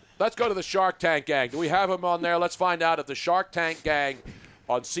 Let's go to the Shark Tank gang. Do we have them on there? Let's find out if the Shark Tank gang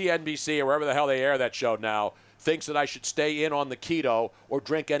on CNBC or wherever the hell they air that show now thinks that I should stay in on the keto or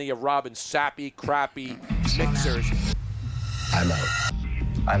drink any of Robin's sappy, crappy mixers. I'm out.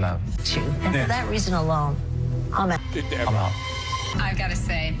 I'm out. And for that reason alone, I'm out. I'm out. I've got to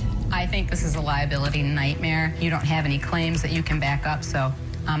say, I think this is a liability nightmare. You don't have any claims that you can back up, so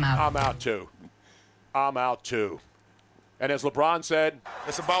I'm out. I'm out too. I'm out too. And as LeBron said,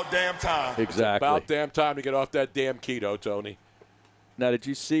 it's about damn time. Exactly. About damn time to get off that damn keto, Tony. Now, did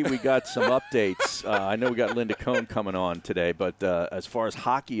you see we got some updates? I know we got Linda Cohn coming on today, but as far as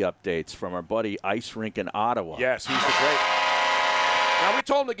hockey updates from our buddy Ice Rink in Ottawa. Yes, he's the great. Now, we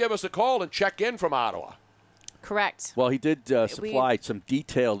told him to give us a call and check in from Ottawa. Correct. Well, he did supply some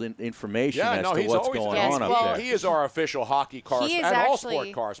detailed information as to what's going on up there. He is our official hockey correspondent He is and all actually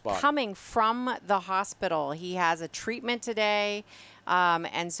sport correspondent. coming from the hospital. He has a treatment today,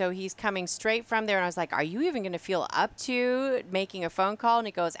 and so he's coming straight from there. And I was like, are you even going to feel up to making a phone call? And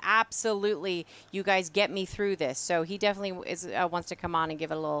he goes, absolutely. You guys get me through this. So he definitely wants to come on and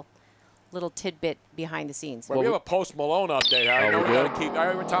give a little tidbit behind the scenes. Well, we have a Post Malone update.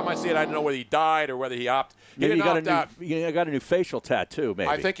 Every time I see it, I don't know whether he died or whether he opted. Maybe he got a new facial tattoo, maybe.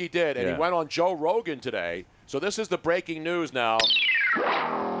 I think he did, and he went on Joe Rogan today. So this is the breaking news now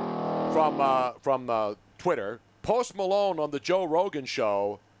from Twitter. Post Malone on the Joe Rogan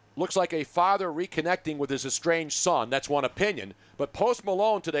show looks like a father reconnecting with his estranged son. That's one opinion. But Post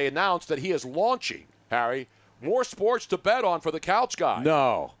Malone today announced that he is launching, Harry, more sports to bet on for the couch guy.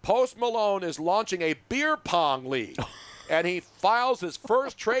 No. Post Malone is launching a beer pong league, and he files his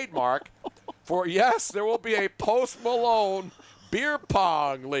first trademark for, yes, there will be a Post Malone beer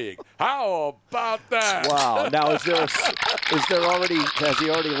pong league. How about that? Wow. Now, has he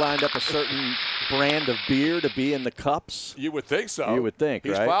already lined up a certain brand of beer to be in the cups? You would think so. You would think,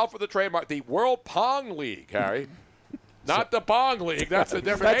 He's right? filed for the trademark, the World Pong League, Harry. Not the Bong League. That's a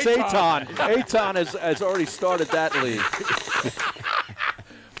different. That's Aton. Aton has already started that league.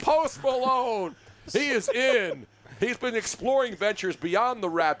 Post Malone. He is in. He's been exploring ventures beyond the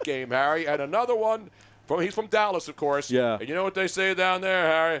rap game, Harry. And another one, he's from Dallas, of course. Yeah. And you know what they say down there,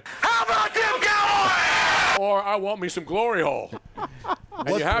 Harry? How about them Galore? Or I want me some glory hole.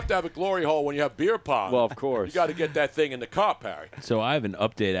 And you have to have a glory hole when you have beer pong. Well, of course. You got to get that thing in the cup, Harry. So I have an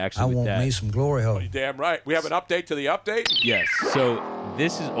update actually. I with want that. me some glory hole. You're damn right. We have an update to the update? Yes. So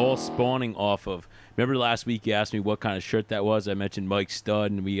this is all spawning off of. Remember last week you asked me what kind of shirt that was? I mentioned Mike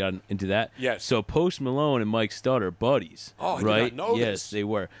Stud, and we got into that. Yes. So Post Malone and Mike Stud are buddies. Oh, I right? did not know yes, this. they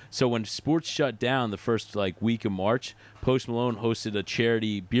were. So when sports shut down the first week of March, Post Malone hosted a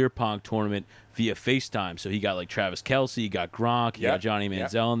charity beer pong tournament via FaceTime. So he got Travis Kelce, he got Gronk, he got Johnny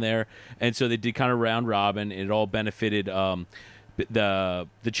Manziel in there, and so they did kind of round robin, and it all benefited the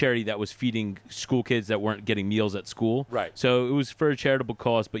charity that was feeding school kids that weren't getting meals at school. Right. So it was for a charitable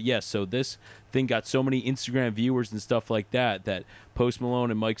cause. But yes, so this thing got so many Instagram viewers and stuff like that Post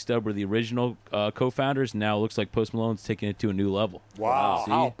Malone and Mike Stubb were the original co-founders. Now it looks like Post Malone's taking it to a new level. Wow.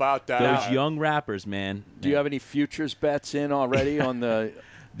 See? How about that? Those young rappers, man. Do you have any futures bets in already on the...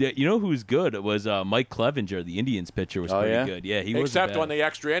 You know who's good? It was Mike Clevenger, the Indians pitcher, was pretty good. Yeah, he was. Except on the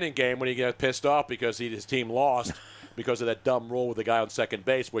extra inning game when he got pissed off because his team lost because of that dumb rule with the guy on second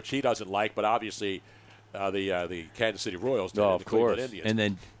base, which he doesn't like, but obviously the Kansas City Royals did, of the Cleveland course. Indians. And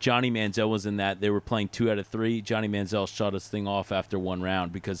then Johnny Manziel was in that. They were playing 2 out of 3. Johnny Manziel shot his thing off after one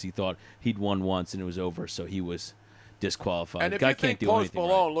round because he thought he'd won once and it was over, so he was disqualified. And if Guy you think can't do Post anything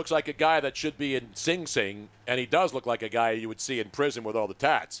Malone looks like a guy that should be in Sing Sing, and he does look like a guy you would see in prison with all the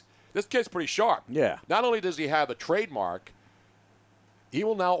tats, this kid's pretty sharp. Yeah. Not only does he have a trademark, he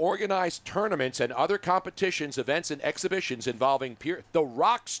will now organize tournaments and other competitions, events, and exhibitions involving the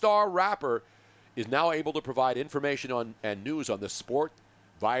rock star rapper is now able to provide information on and news on the sport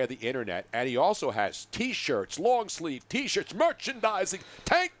via the internet. And he also has T-shirts, long-sleeve T-shirts, merchandising,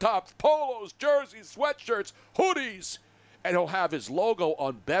 tank tops, polos, jerseys, sweatshirts, hoodies. And he'll have his logo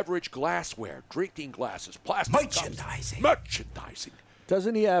on beverage glassware, drinking glasses, plastic Merchandising. cups. Merchandising.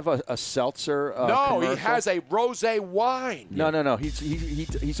 Doesn't he have a seltzer No, commercial? he has a rosé wine. No.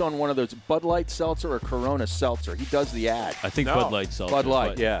 He's on one of those Bud Light seltzer or Corona seltzer. He does the ad. I think Bud Light seltzer. Bud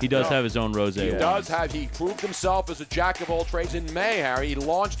Light, yeah. He does have his own rosé. He proved himself as a jack of all trades in May, Harry. He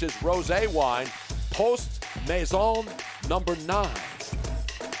launched his rosé wine. Post Maison number 9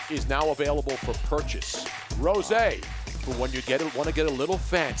 is now available for purchase. Rosé, for when you want to get a little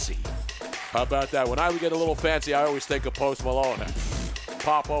fancy. How about that? When I get a little fancy, I always think of Post Malone.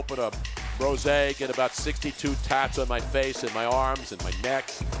 Pop open a rosé, get about 62 tats on my face and my arms and my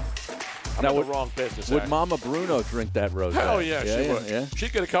neck. I'm in the wrong business. Would Harry. Mama Bruno drink that rosé? Hell yeah, she would. Yeah.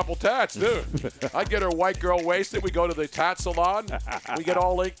 She'd get a couple tats, too. I'd get her white girl wasted. We go to the tat salon. We get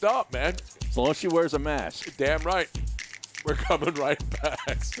all linked up, man. As long as she wears a mask. Damn right. We're coming right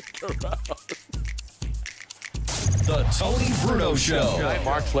back. Stick around. The Tony Bruno Show. Okay,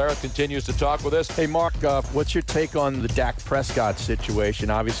 Mark Schlereth continues to talk with us. Hey, Mark, what's your take on the Dak Prescott situation?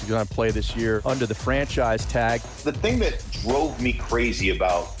 Obviously going to play this year under the franchise tag. The thing that drove me crazy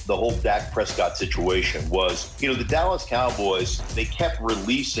about the whole Dak Prescott situation was, the Dallas Cowboys, they kept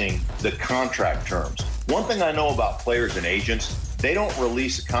releasing the contract terms. One thing I know about players and agents, they don't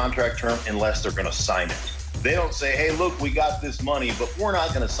release a contract term unless they're going to sign it. They don't say, hey, look, we got this money, but we're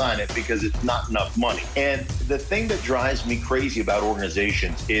not going to sign it because it's not enough money. And the thing that drives me crazy about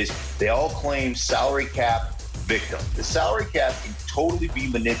organizations is they all claim salary cap victim. The salary cap can totally be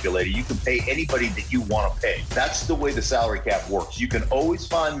manipulated. You can pay anybody that you want to pay. That's the way the salary cap works. You can always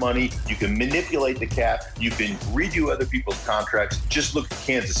find money. You can manipulate the cap. You can redo other people's contracts. Just look at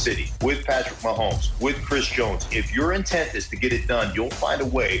Kansas City with Patrick Mahomes, with Chris Jones. If your intent is to get it done, you'll find a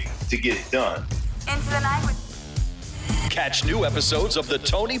way to get it done. Into the night with Catch new episodes of The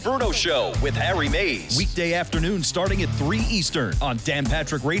Tony Bruno Show with Harry Mays. Weekday afternoon starting at 3 Eastern on Dan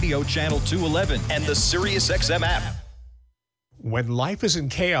Patrick Radio Channel 211 and the SiriusXM app. When life is in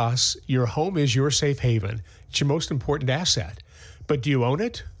chaos, your home is your safe haven. It's your most important asset. But do you own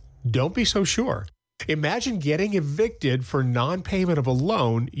it? Don't be so sure. Imagine getting evicted for non-payment of a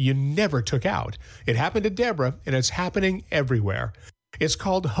loan you never took out. It happened to Deborah, and it's happening everywhere. It's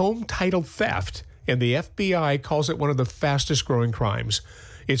called home title theft, and the FBI calls it one of the fastest growing crimes.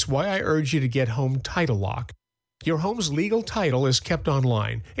 It's why I urge you to get Home Title Lock. Your home's legal title is kept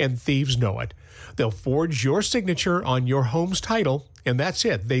online, and thieves know it. They'll forge your signature on your home's title, and that's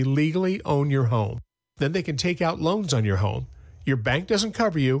it. They legally own your home. Then they can take out loans on your home. Your bank doesn't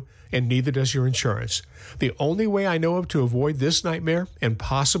cover you, and neither does your insurance. The only way I know of to avoid this nightmare and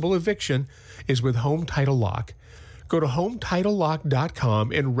possible eviction is with Home Title Lock. Go to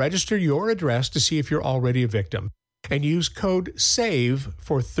HomeTitleLock.com and register your address to see if you're already a victim. And use code SAVE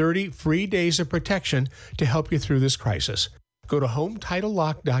for 30 free days of protection to help you through this crisis. Go to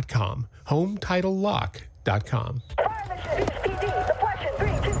HomeTitleLock.com. HomeTitleLock.com.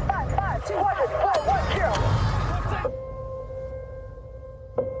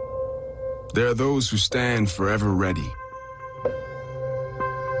 There are those who stand forever ready.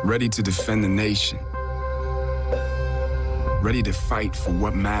 Ready to defend the nation. Ready to fight for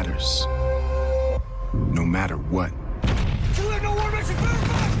what matters. No matter what. Let's go!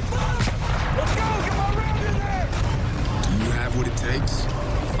 Come on, round in there! Do you have what it takes?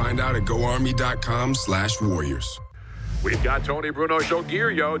 Find out at goarmy.com/warriors. We've got Tony Bruno Show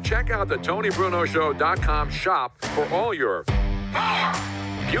gear, yo. Check out the TonyBrunoShow.com shop for all your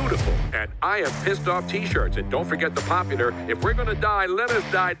beautiful and I am pissed off t-shirts. And don't forget the popular, if we're gonna die, let us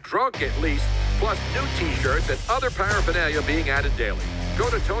die drunk at least, plus new t-shirts and other paraphernalia being added daily. Go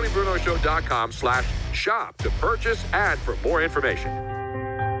to TonyBrunoShow.com/shop to purchase and for more information.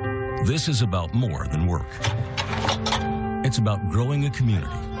 This is about more than work. It's about growing a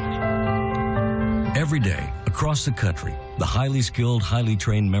community. Every day, across the country, the highly skilled, highly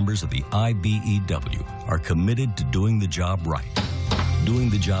trained members of the IBEW are committed to doing the job right, doing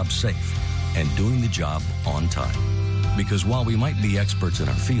the job safe, and doing the job on time. Because while we might be experts in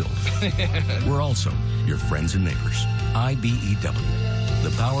our field, we're also your friends and neighbors. IBEW,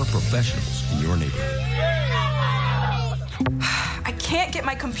 the power professionals in your neighborhood. I can't get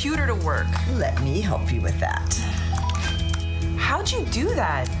my computer to work. Let me help you with that. How'd you do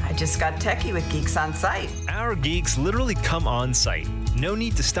that? I just got techie with Geeks on Site. Our geeks literally come on site. No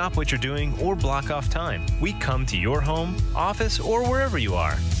need to stop what you're doing or block off time. We come to your home, office, or wherever you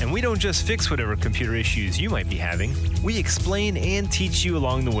are. And we don't just fix whatever computer issues you might be having. We explain and teach you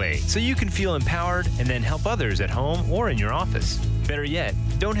along the way so you can feel empowered and then help others at home or in your office. Better yet,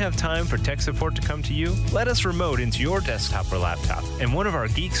 don't have time for tech support to come to you? Let us remote into your desktop or laptop, and one of our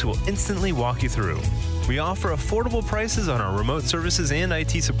geeks will instantly walk you through. We offer affordable prices on our remote services and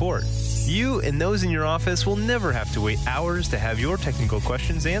IT support. You and those in your office will never have to wait hours to have your technical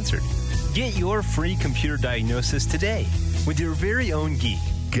questions answered. Get your free computer diagnosis today with your very own geek.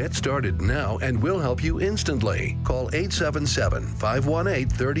 Get started now and we'll help you instantly. Call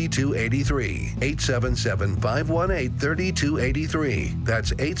 877-518-3283. 877-518-3283.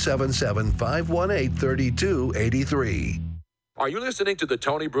 That's 877-518-3283. Are you listening to the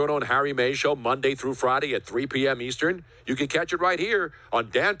Tony Bruno and Harry May Show Monday through Friday at 3 p.m. Eastern? You can catch it right here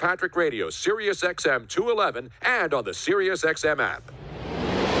on Dan Patrick Radio, Sirius XM 211, and on the Sirius XM app.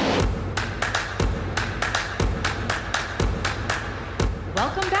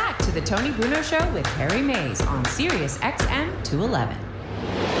 Welcome back to the Tony Bruno Show with Harry Mays on Sirius XM 211.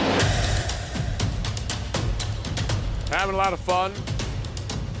 Having a lot of fun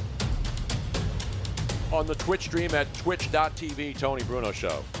on the Twitch stream at twitch.tv, Tony Bruno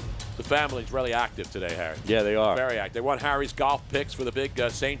Show. The family's really active today, Harry. Yeah, they are. Very active. They won Harry's golf picks for the big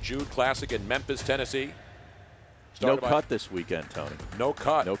St. Jude Classic in Memphis, Tennessee. No cut this weekend, Tony. No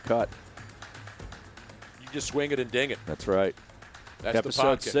cut. No cut. You just swing it and ding it. That's right. That's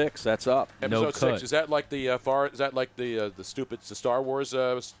Episode 6. That's up. Episode 6. Is that like the the Star Wars?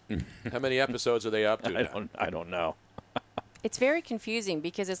 How many episodes are they up to? I don't know. It's very confusing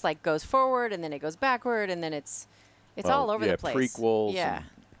because it's like goes forward and then it goes backward and then it's all over the place. Prequels. Yeah.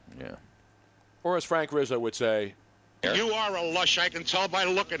 Yeah. Or as Frank Rizzo would say, you are a lush, I can tell by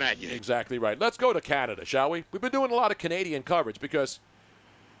looking at you. Exactly right. Let's go to Canada, shall we? We've been doing a lot of Canadian coverage because,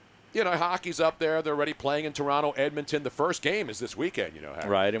 hockey's up there. They're already playing in Toronto, Edmonton. The first game is this weekend, Harry.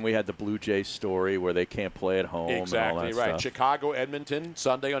 Right, and we had the Blue Jays story where they can't play at home. Exactly and all that right. stuff. Chicago, Edmonton,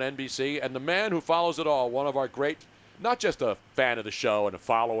 Sunday on NBC. And the man who follows it all, one of our great, not just a fan of the show and a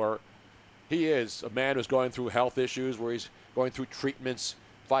follower, he is a man who's going through health issues where he's going through treatments,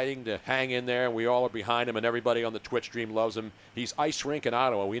 fighting to hang in there, and we all are behind him, and everybody on the Twitch stream loves him. He's Ice Rink in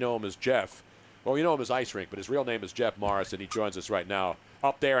Ottawa. We know him as Jeff. Well, we know him as Ice Rink, but his real name is Jeff Morris, and he joins us right now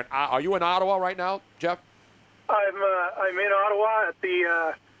up there. And are you in Ottawa right now, Jeff? I'm in Ottawa at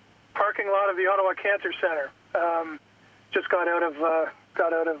the parking lot of the Ottawa Cancer Center. Just got out of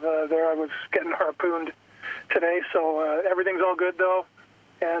there. I was getting harpooned today, so everything's all good though.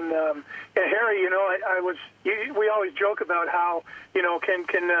 And Harry, we always joke about how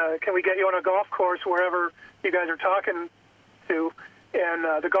can we get you on a golf course wherever you guys are talking to. And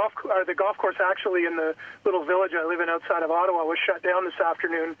the golf course actually in the little village I live in outside of Ottawa was shut down this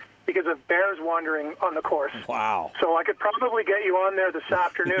afternoon because of bears wandering on the course. Wow! So I could probably get you on there this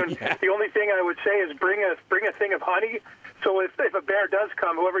afternoon. Yeah. The only thing I would say is bring a thing of honey. So if a bear does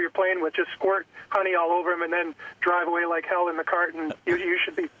come, whoever you're playing with, just squirt honey all over him and then drive away like hell in the cart, and you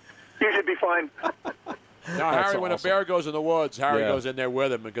should be fine. Now, Harry, when awesome. a bear goes in the woods, Harry Yeah. goes in there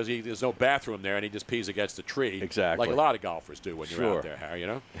with him because there's no bathroom there, and he just pees against the tree. Exactly. Like a lot of golfers do when you're Sure. out there, Harry,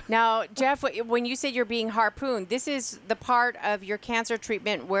 Now, Jeff, when you said you're being harpooned, this is the part of your cancer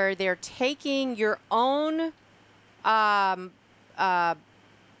treatment where they're taking your own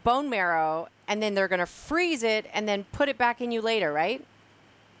bone marrow, and then they're going to freeze it and then put it back in you later, right?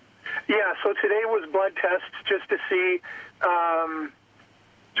 Yeah, so today was blood tests just to see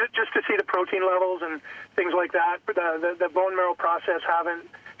just to see the protein levels and things like that. But the bone marrow process hasn't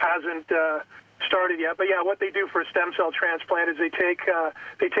started yet. But yeah, what they do for a stem cell transplant is they take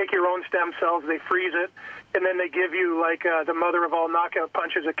your own stem cells, they freeze it, and then they give you like the mother of all knockout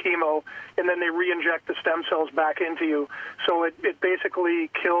punches of chemo, and then they re-inject the stem cells back into you. So it basically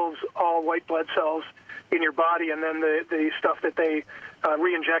kills all white blood cells in your body, and then the stuff that they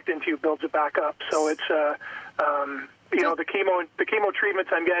re-inject into you builds it back up. So it's the chemo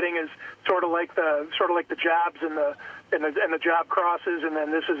treatments I'm getting is sort of like the jabs and the jab crosses, and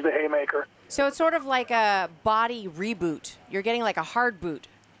then this is the haymaker. So it's sort of like a body reboot. You're getting like a hard boot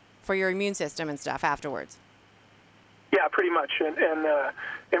for your immune system and stuff afterwards. Yeah, pretty much, and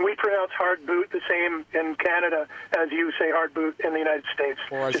we pronounce hard boot the same in Canada as you say hard boot in the United States.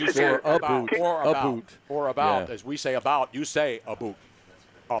 Or as you say about, as we say about, you say a boot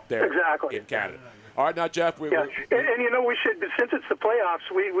up there in Canada. All right, now Jeff, and we should, since it's the playoffs,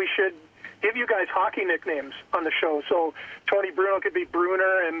 we should give you guys hockey nicknames on the show. So Tony Bruno could be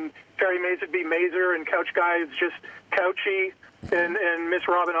Bruner, and Terry Mays would be Mazer, and Couch Guy is just Couchy, and Miss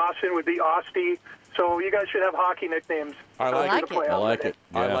Robin Austin would be Austie. So you guys should have hockey nicknames. I like it. I like it.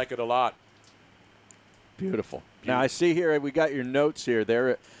 Yeah. I like it a lot. Beautiful. Now I see here we got your notes here.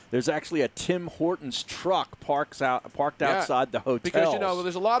 There's actually a Tim Hortons truck parked outside the hotel. Because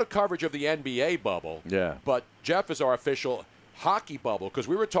there's a lot of coverage of the NBA bubble. Yeah. But Jeff is our official hockey bubble, because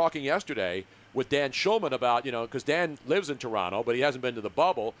we were talking yesterday with Dan Schulman about, because Dan lives in Toronto, but he hasn't been to the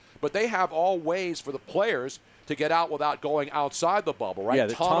bubble. But they have all ways for the players to get out without going outside the bubble, right? Yeah,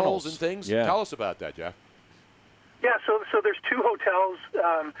 the tunnels and things. Yeah. Tell us about that, Jeff. Yeah, so there's two hotels.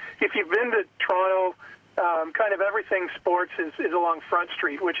 If you've been to Toronto, kind of everything sports is along Front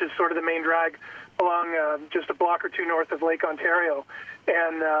Street, which is sort of the main drag along just a block or two north of Lake Ontario.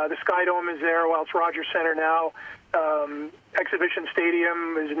 And the Sky Dome is there, while it's Rogers Centre now. Exhibition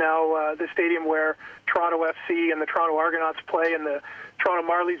Stadium is now the stadium where Toronto FC and the Toronto Argonauts play, and the Toronto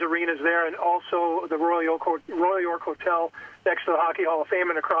Marlies Arena is there, and also the Royal York Hotel next to the Hockey Hall of Fame,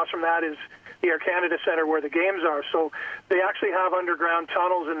 and across from that is the Air Canada Centre where the games are. So they actually have underground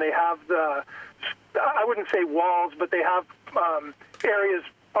tunnels, and they have I wouldn't say walls, but they have areas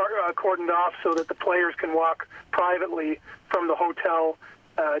cordoned off so that the players can walk privately from the hotel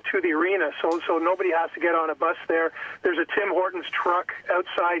to the arena, so nobody has to get on a bus there. There's a Tim Hortons truck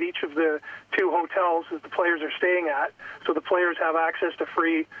outside each of the two hotels that the players are staying at, so the players have access to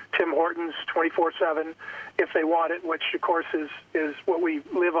free Tim Hortons 24/7 if they want it, which of course is what we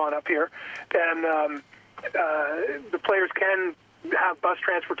live on up here. And the players can have bus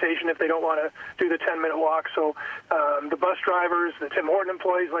transportation if they don't want to do the 10-minute walk. So the bus drivers, the Tim Horton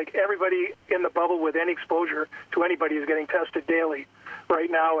employees, like everybody in the bubble with any exposure to anybody is getting tested daily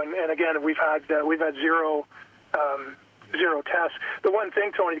right now. And again, we've had zero tests. The one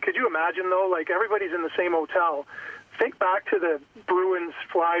thing, Tony, could you imagine though? Like everybody's in the same hotel. Think back to the Bruins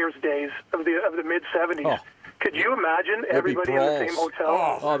Flyers days of the mid '70s. Oh. Could you imagidn't everybody in the same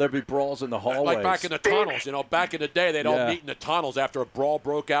hotel? Oh, there'd be brawls in the hallways. Like back in the tunnels. Back in the day, they'd all meet in the tunnels after a brawl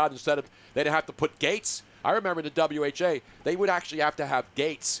broke out. They didn't have to put gates. I remember in the WHA, they would actually have to have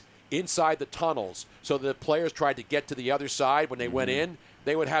gates inside the tunnels, so the players tried to get to the other side when they went in.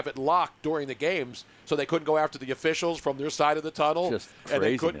 They would have it locked during the games, so they couldn't go after the officials from their side of the tunnel, and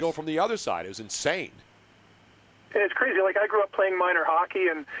they couldn't go from the other side. It was insane. And it's crazy. Like, I grew up playing minor hockey,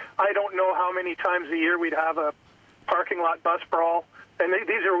 and I don't know how many times a year we'd have a parking lot bus brawl. And this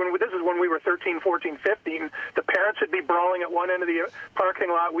is when we were 13, 14, 15. The parents would be brawling at one end of the parking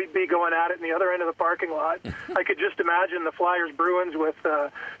lot. We'd be going at it in the other end of the parking lot. I could just imagine the Flyers Bruins with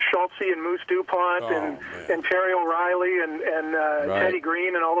Schultze and Moose DuPont and Terry O'Reilly and Teddy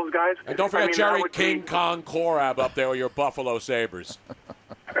Green and all those guys. And don't forget Jerry King Kong Korab up there with your Buffalo Sabres.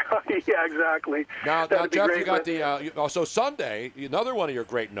 Yeah, exactly. Now Jeff, you got so Sunday, another one of your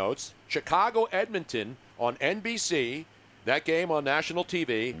great notes, Chicago-Edmonton on NBC, that game on national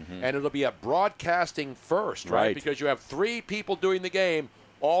TV, and it'll be at broadcasting first, right? Because you have three people doing the game,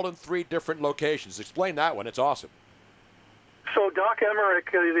 all in three different locations. Explain that one. It's awesome. So Doc Emmerich,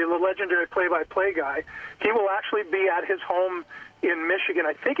 the legendary play-by-play guy, he will actually be at his home in Michigan.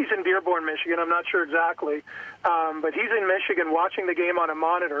 I think he's in Dearborn, Michigan. I'm not sure exactly. But he's in Michigan watching the game on a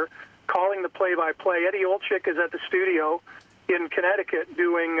monitor, calling the play-by-play. Eddie Olczyk is at the studio in Connecticut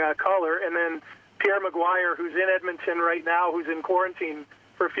doing color. And then Pierre Maguire, who's in Edmonton right now, who's in quarantine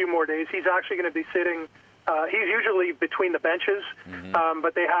for a few more days, he's actually going to be sitting he's usually between the benches,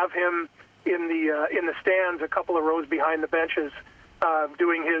 but they have him in the stands a couple of rows behind the benches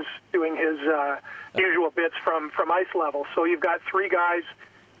doing his usual bits from ice level. So you've got three guys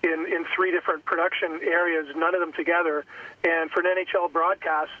in three different production areas, none of them together. And for an NHL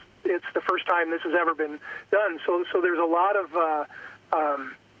broadcast, it's the first time this has ever been done. So there's a lot of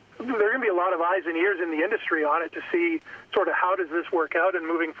there are going to be a lot of eyes and ears in the industry on it to see sort of how does this work out, and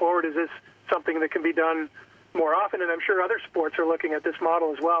moving forward, is this something that can be done more often? And I'm sure other sports are looking at this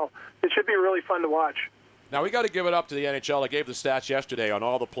model as well. It should be really fun to watch. Now, we got to give it up to the NHL. I gave the stats yesterday on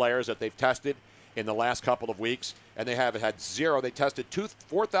all the players that they've tested in the last couple of weeks, and they have had zero. They tested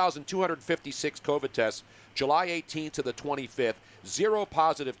 4,256 COVID tests, July 18th to the 25th, zero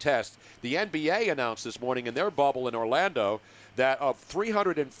positive tests. The NBA announced this morning in their bubble in Orlando that of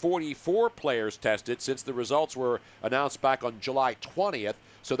 344 players tested since the results were announced back on July 20th,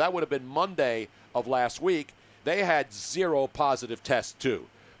 so that would have been Monday of last week, they had zero positive tests too.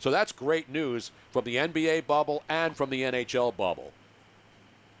 So that's great news from the NBA bubble and from the NHL bubble.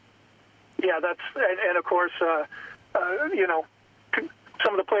 Yeah, and of course, you know,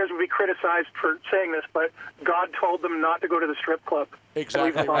 some of the players would be criticized for saying this, but God told them not to go to the strip club.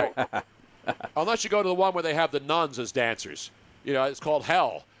 Exactly right. Unless you go to the one where they have the nuns as dancers. You know, it's called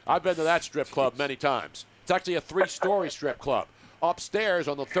Hell. I've been to that strip club many times. It's actually a 3-story strip club. Upstairs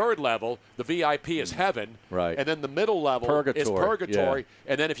on the 3rd level, the VIP is heaven. Right. And then the middle level is purgatory.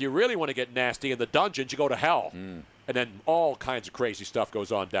 Yeah. And then if you really want to get nasty in the dungeons, you go to hell. And then all kinds of crazy stuff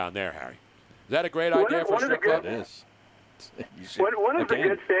goes on down there, Harry. Is that a great idea for a strip club? It is. One of the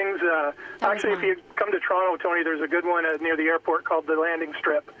good things, actually, if you come to Toronto, Tony, there's a good one near the airport called the Landing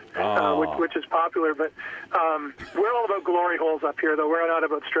Strip, which is popular. But we're all about glory holes up here, though. We're not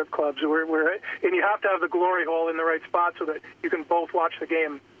about strip clubs. And you have to have the glory hole in the right spot so that you can both watch the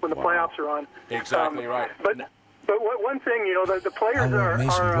game when the playoffs are on. Exactly right. But one thing, you know, the players are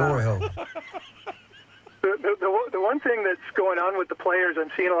the one thing that's going on with the players,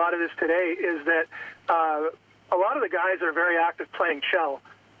 I'm seeing a lot of this today, is that a lot of the guys are very active playing Chell.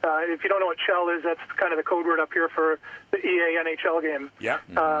 If you don't know what Chell is, that's kind of the code word up here for the EA NHL game. Yeah.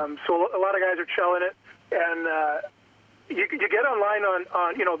 So a lot of guys are Chelling it, and you get online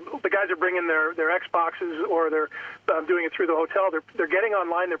on you know, the guys are bringing their Xboxes, or they're doing it through the hotel. They're getting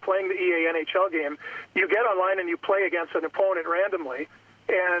online. They're playing the EA NHL game. You get online and you play against an opponent randomly,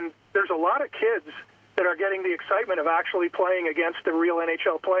 and there's a lot of kids that are getting the excitement of actually playing against a real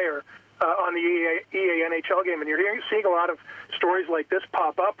NHL player on the EA NHL game, and you're seeing a lot of stories like this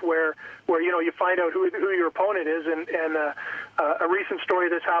pop up where you know, you find out who your opponent is, and a recent story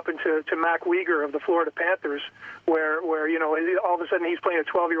that's happened to Mac Weegar of the Florida Panthers, where you know, all of a sudden he's playing a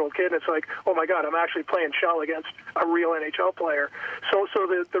 12-year-old kid, and it's like, oh my God, I'm actually playing Chell against a real NHL player. So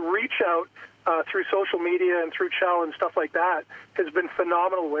the reach out through social media and through Chell and stuff like that has been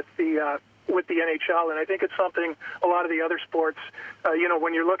phenomenal with the NHL, and I think it's something a lot of the other sports, you know,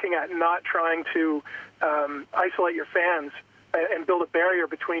 when you're looking at not trying to isolate your fans and build a barrier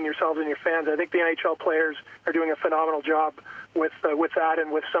between yourselves and your fans, I think the NHL players are doing a phenomenal job with that,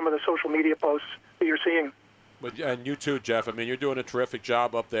 and with some of the social media posts that you're seeing. And you too, Jeff. I mean, you're doing a terrific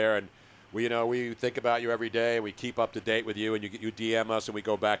job up there, and we think about you every day. We keep up to date with you, and you DM us, and we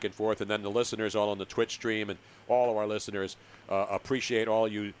go back and forth. And then the listeners all on the Twitch stream, and all of our listeners appreciate all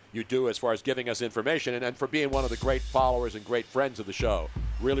you do as far as giving us information, and for being one of the great followers and great friends of the show.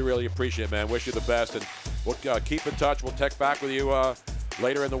 Really, really appreciate it, man. Wish you the best, and we'll keep in touch. We'll check back with you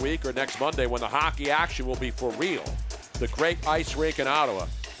later in the week or next Monday when the hockey action will be for real. The great ice rink in Ottawa.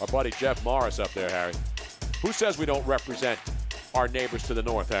 Our buddy Jeff Morris up there, Harry. Who says we don't represent our neighbors to the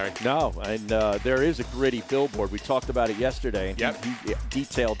north, Harry? No, and there is a gritty billboard. We talked about it yesterday. Yep. He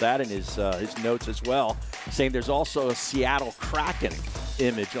detailed that in his notes as well, saying there's also a Seattle Kraken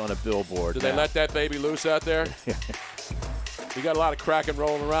image on a billboard. Did they let that baby loose out there? We got a lot of Kraken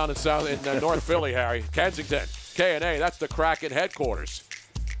rolling around in North Philly, Harry. Kensington, K&A, that's the Kraken headquarters,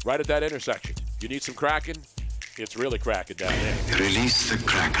 right at that intersection. You need some Kraken? It's really Kraken down there. Release the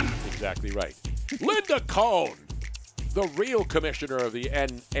Kraken. Exactly right. Linda Cohn, the real commissioner of the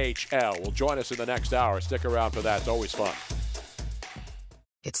NHL, will join us in the next hour. Stick around for that. It's always fun.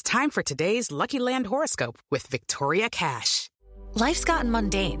 It's time for today's Lucky Land horoscope with Victoria Cash. Life's gotten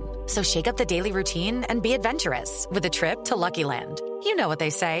mundane, so shake up the daily routine and be adventurous with a trip to Lucky Land. You know what they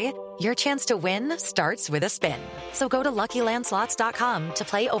say. Your chance to win starts with a spin. So go to LuckyLandSlots.com to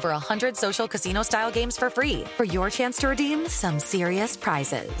play over 100 social casino-style games for free for your chance to redeem some serious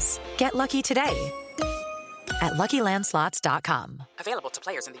prizes. Get lucky today at LuckyLandSlots.com. Available to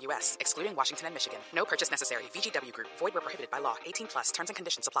players in the U.S., excluding Washington and Michigan. No purchase necessary. VGW Group. Void where prohibited by law. 18+. Terms and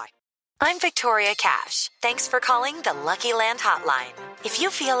conditions apply. I'm Victoria Cash. Thanks for calling the Lucky Land Hotline. If you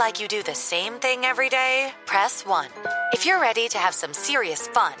feel like you do the same thing every day, press 1. If you're ready to have some serious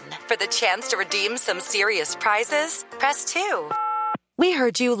fun for the chance to redeem some serious prizes, press 2. We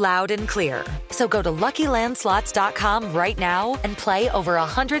heard you loud and clear. So go to LuckyLandSlots.com right now and play over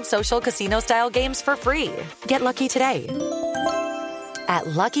 100 social casino-style games for free. Get lucky today at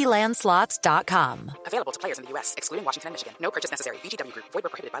LuckyLandSlots.com. Available to players in the U.S., excluding Washington and Michigan. No purchase necessary. VGW Group. Void where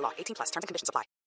prohibited by law. 18+. Terms and conditions apply.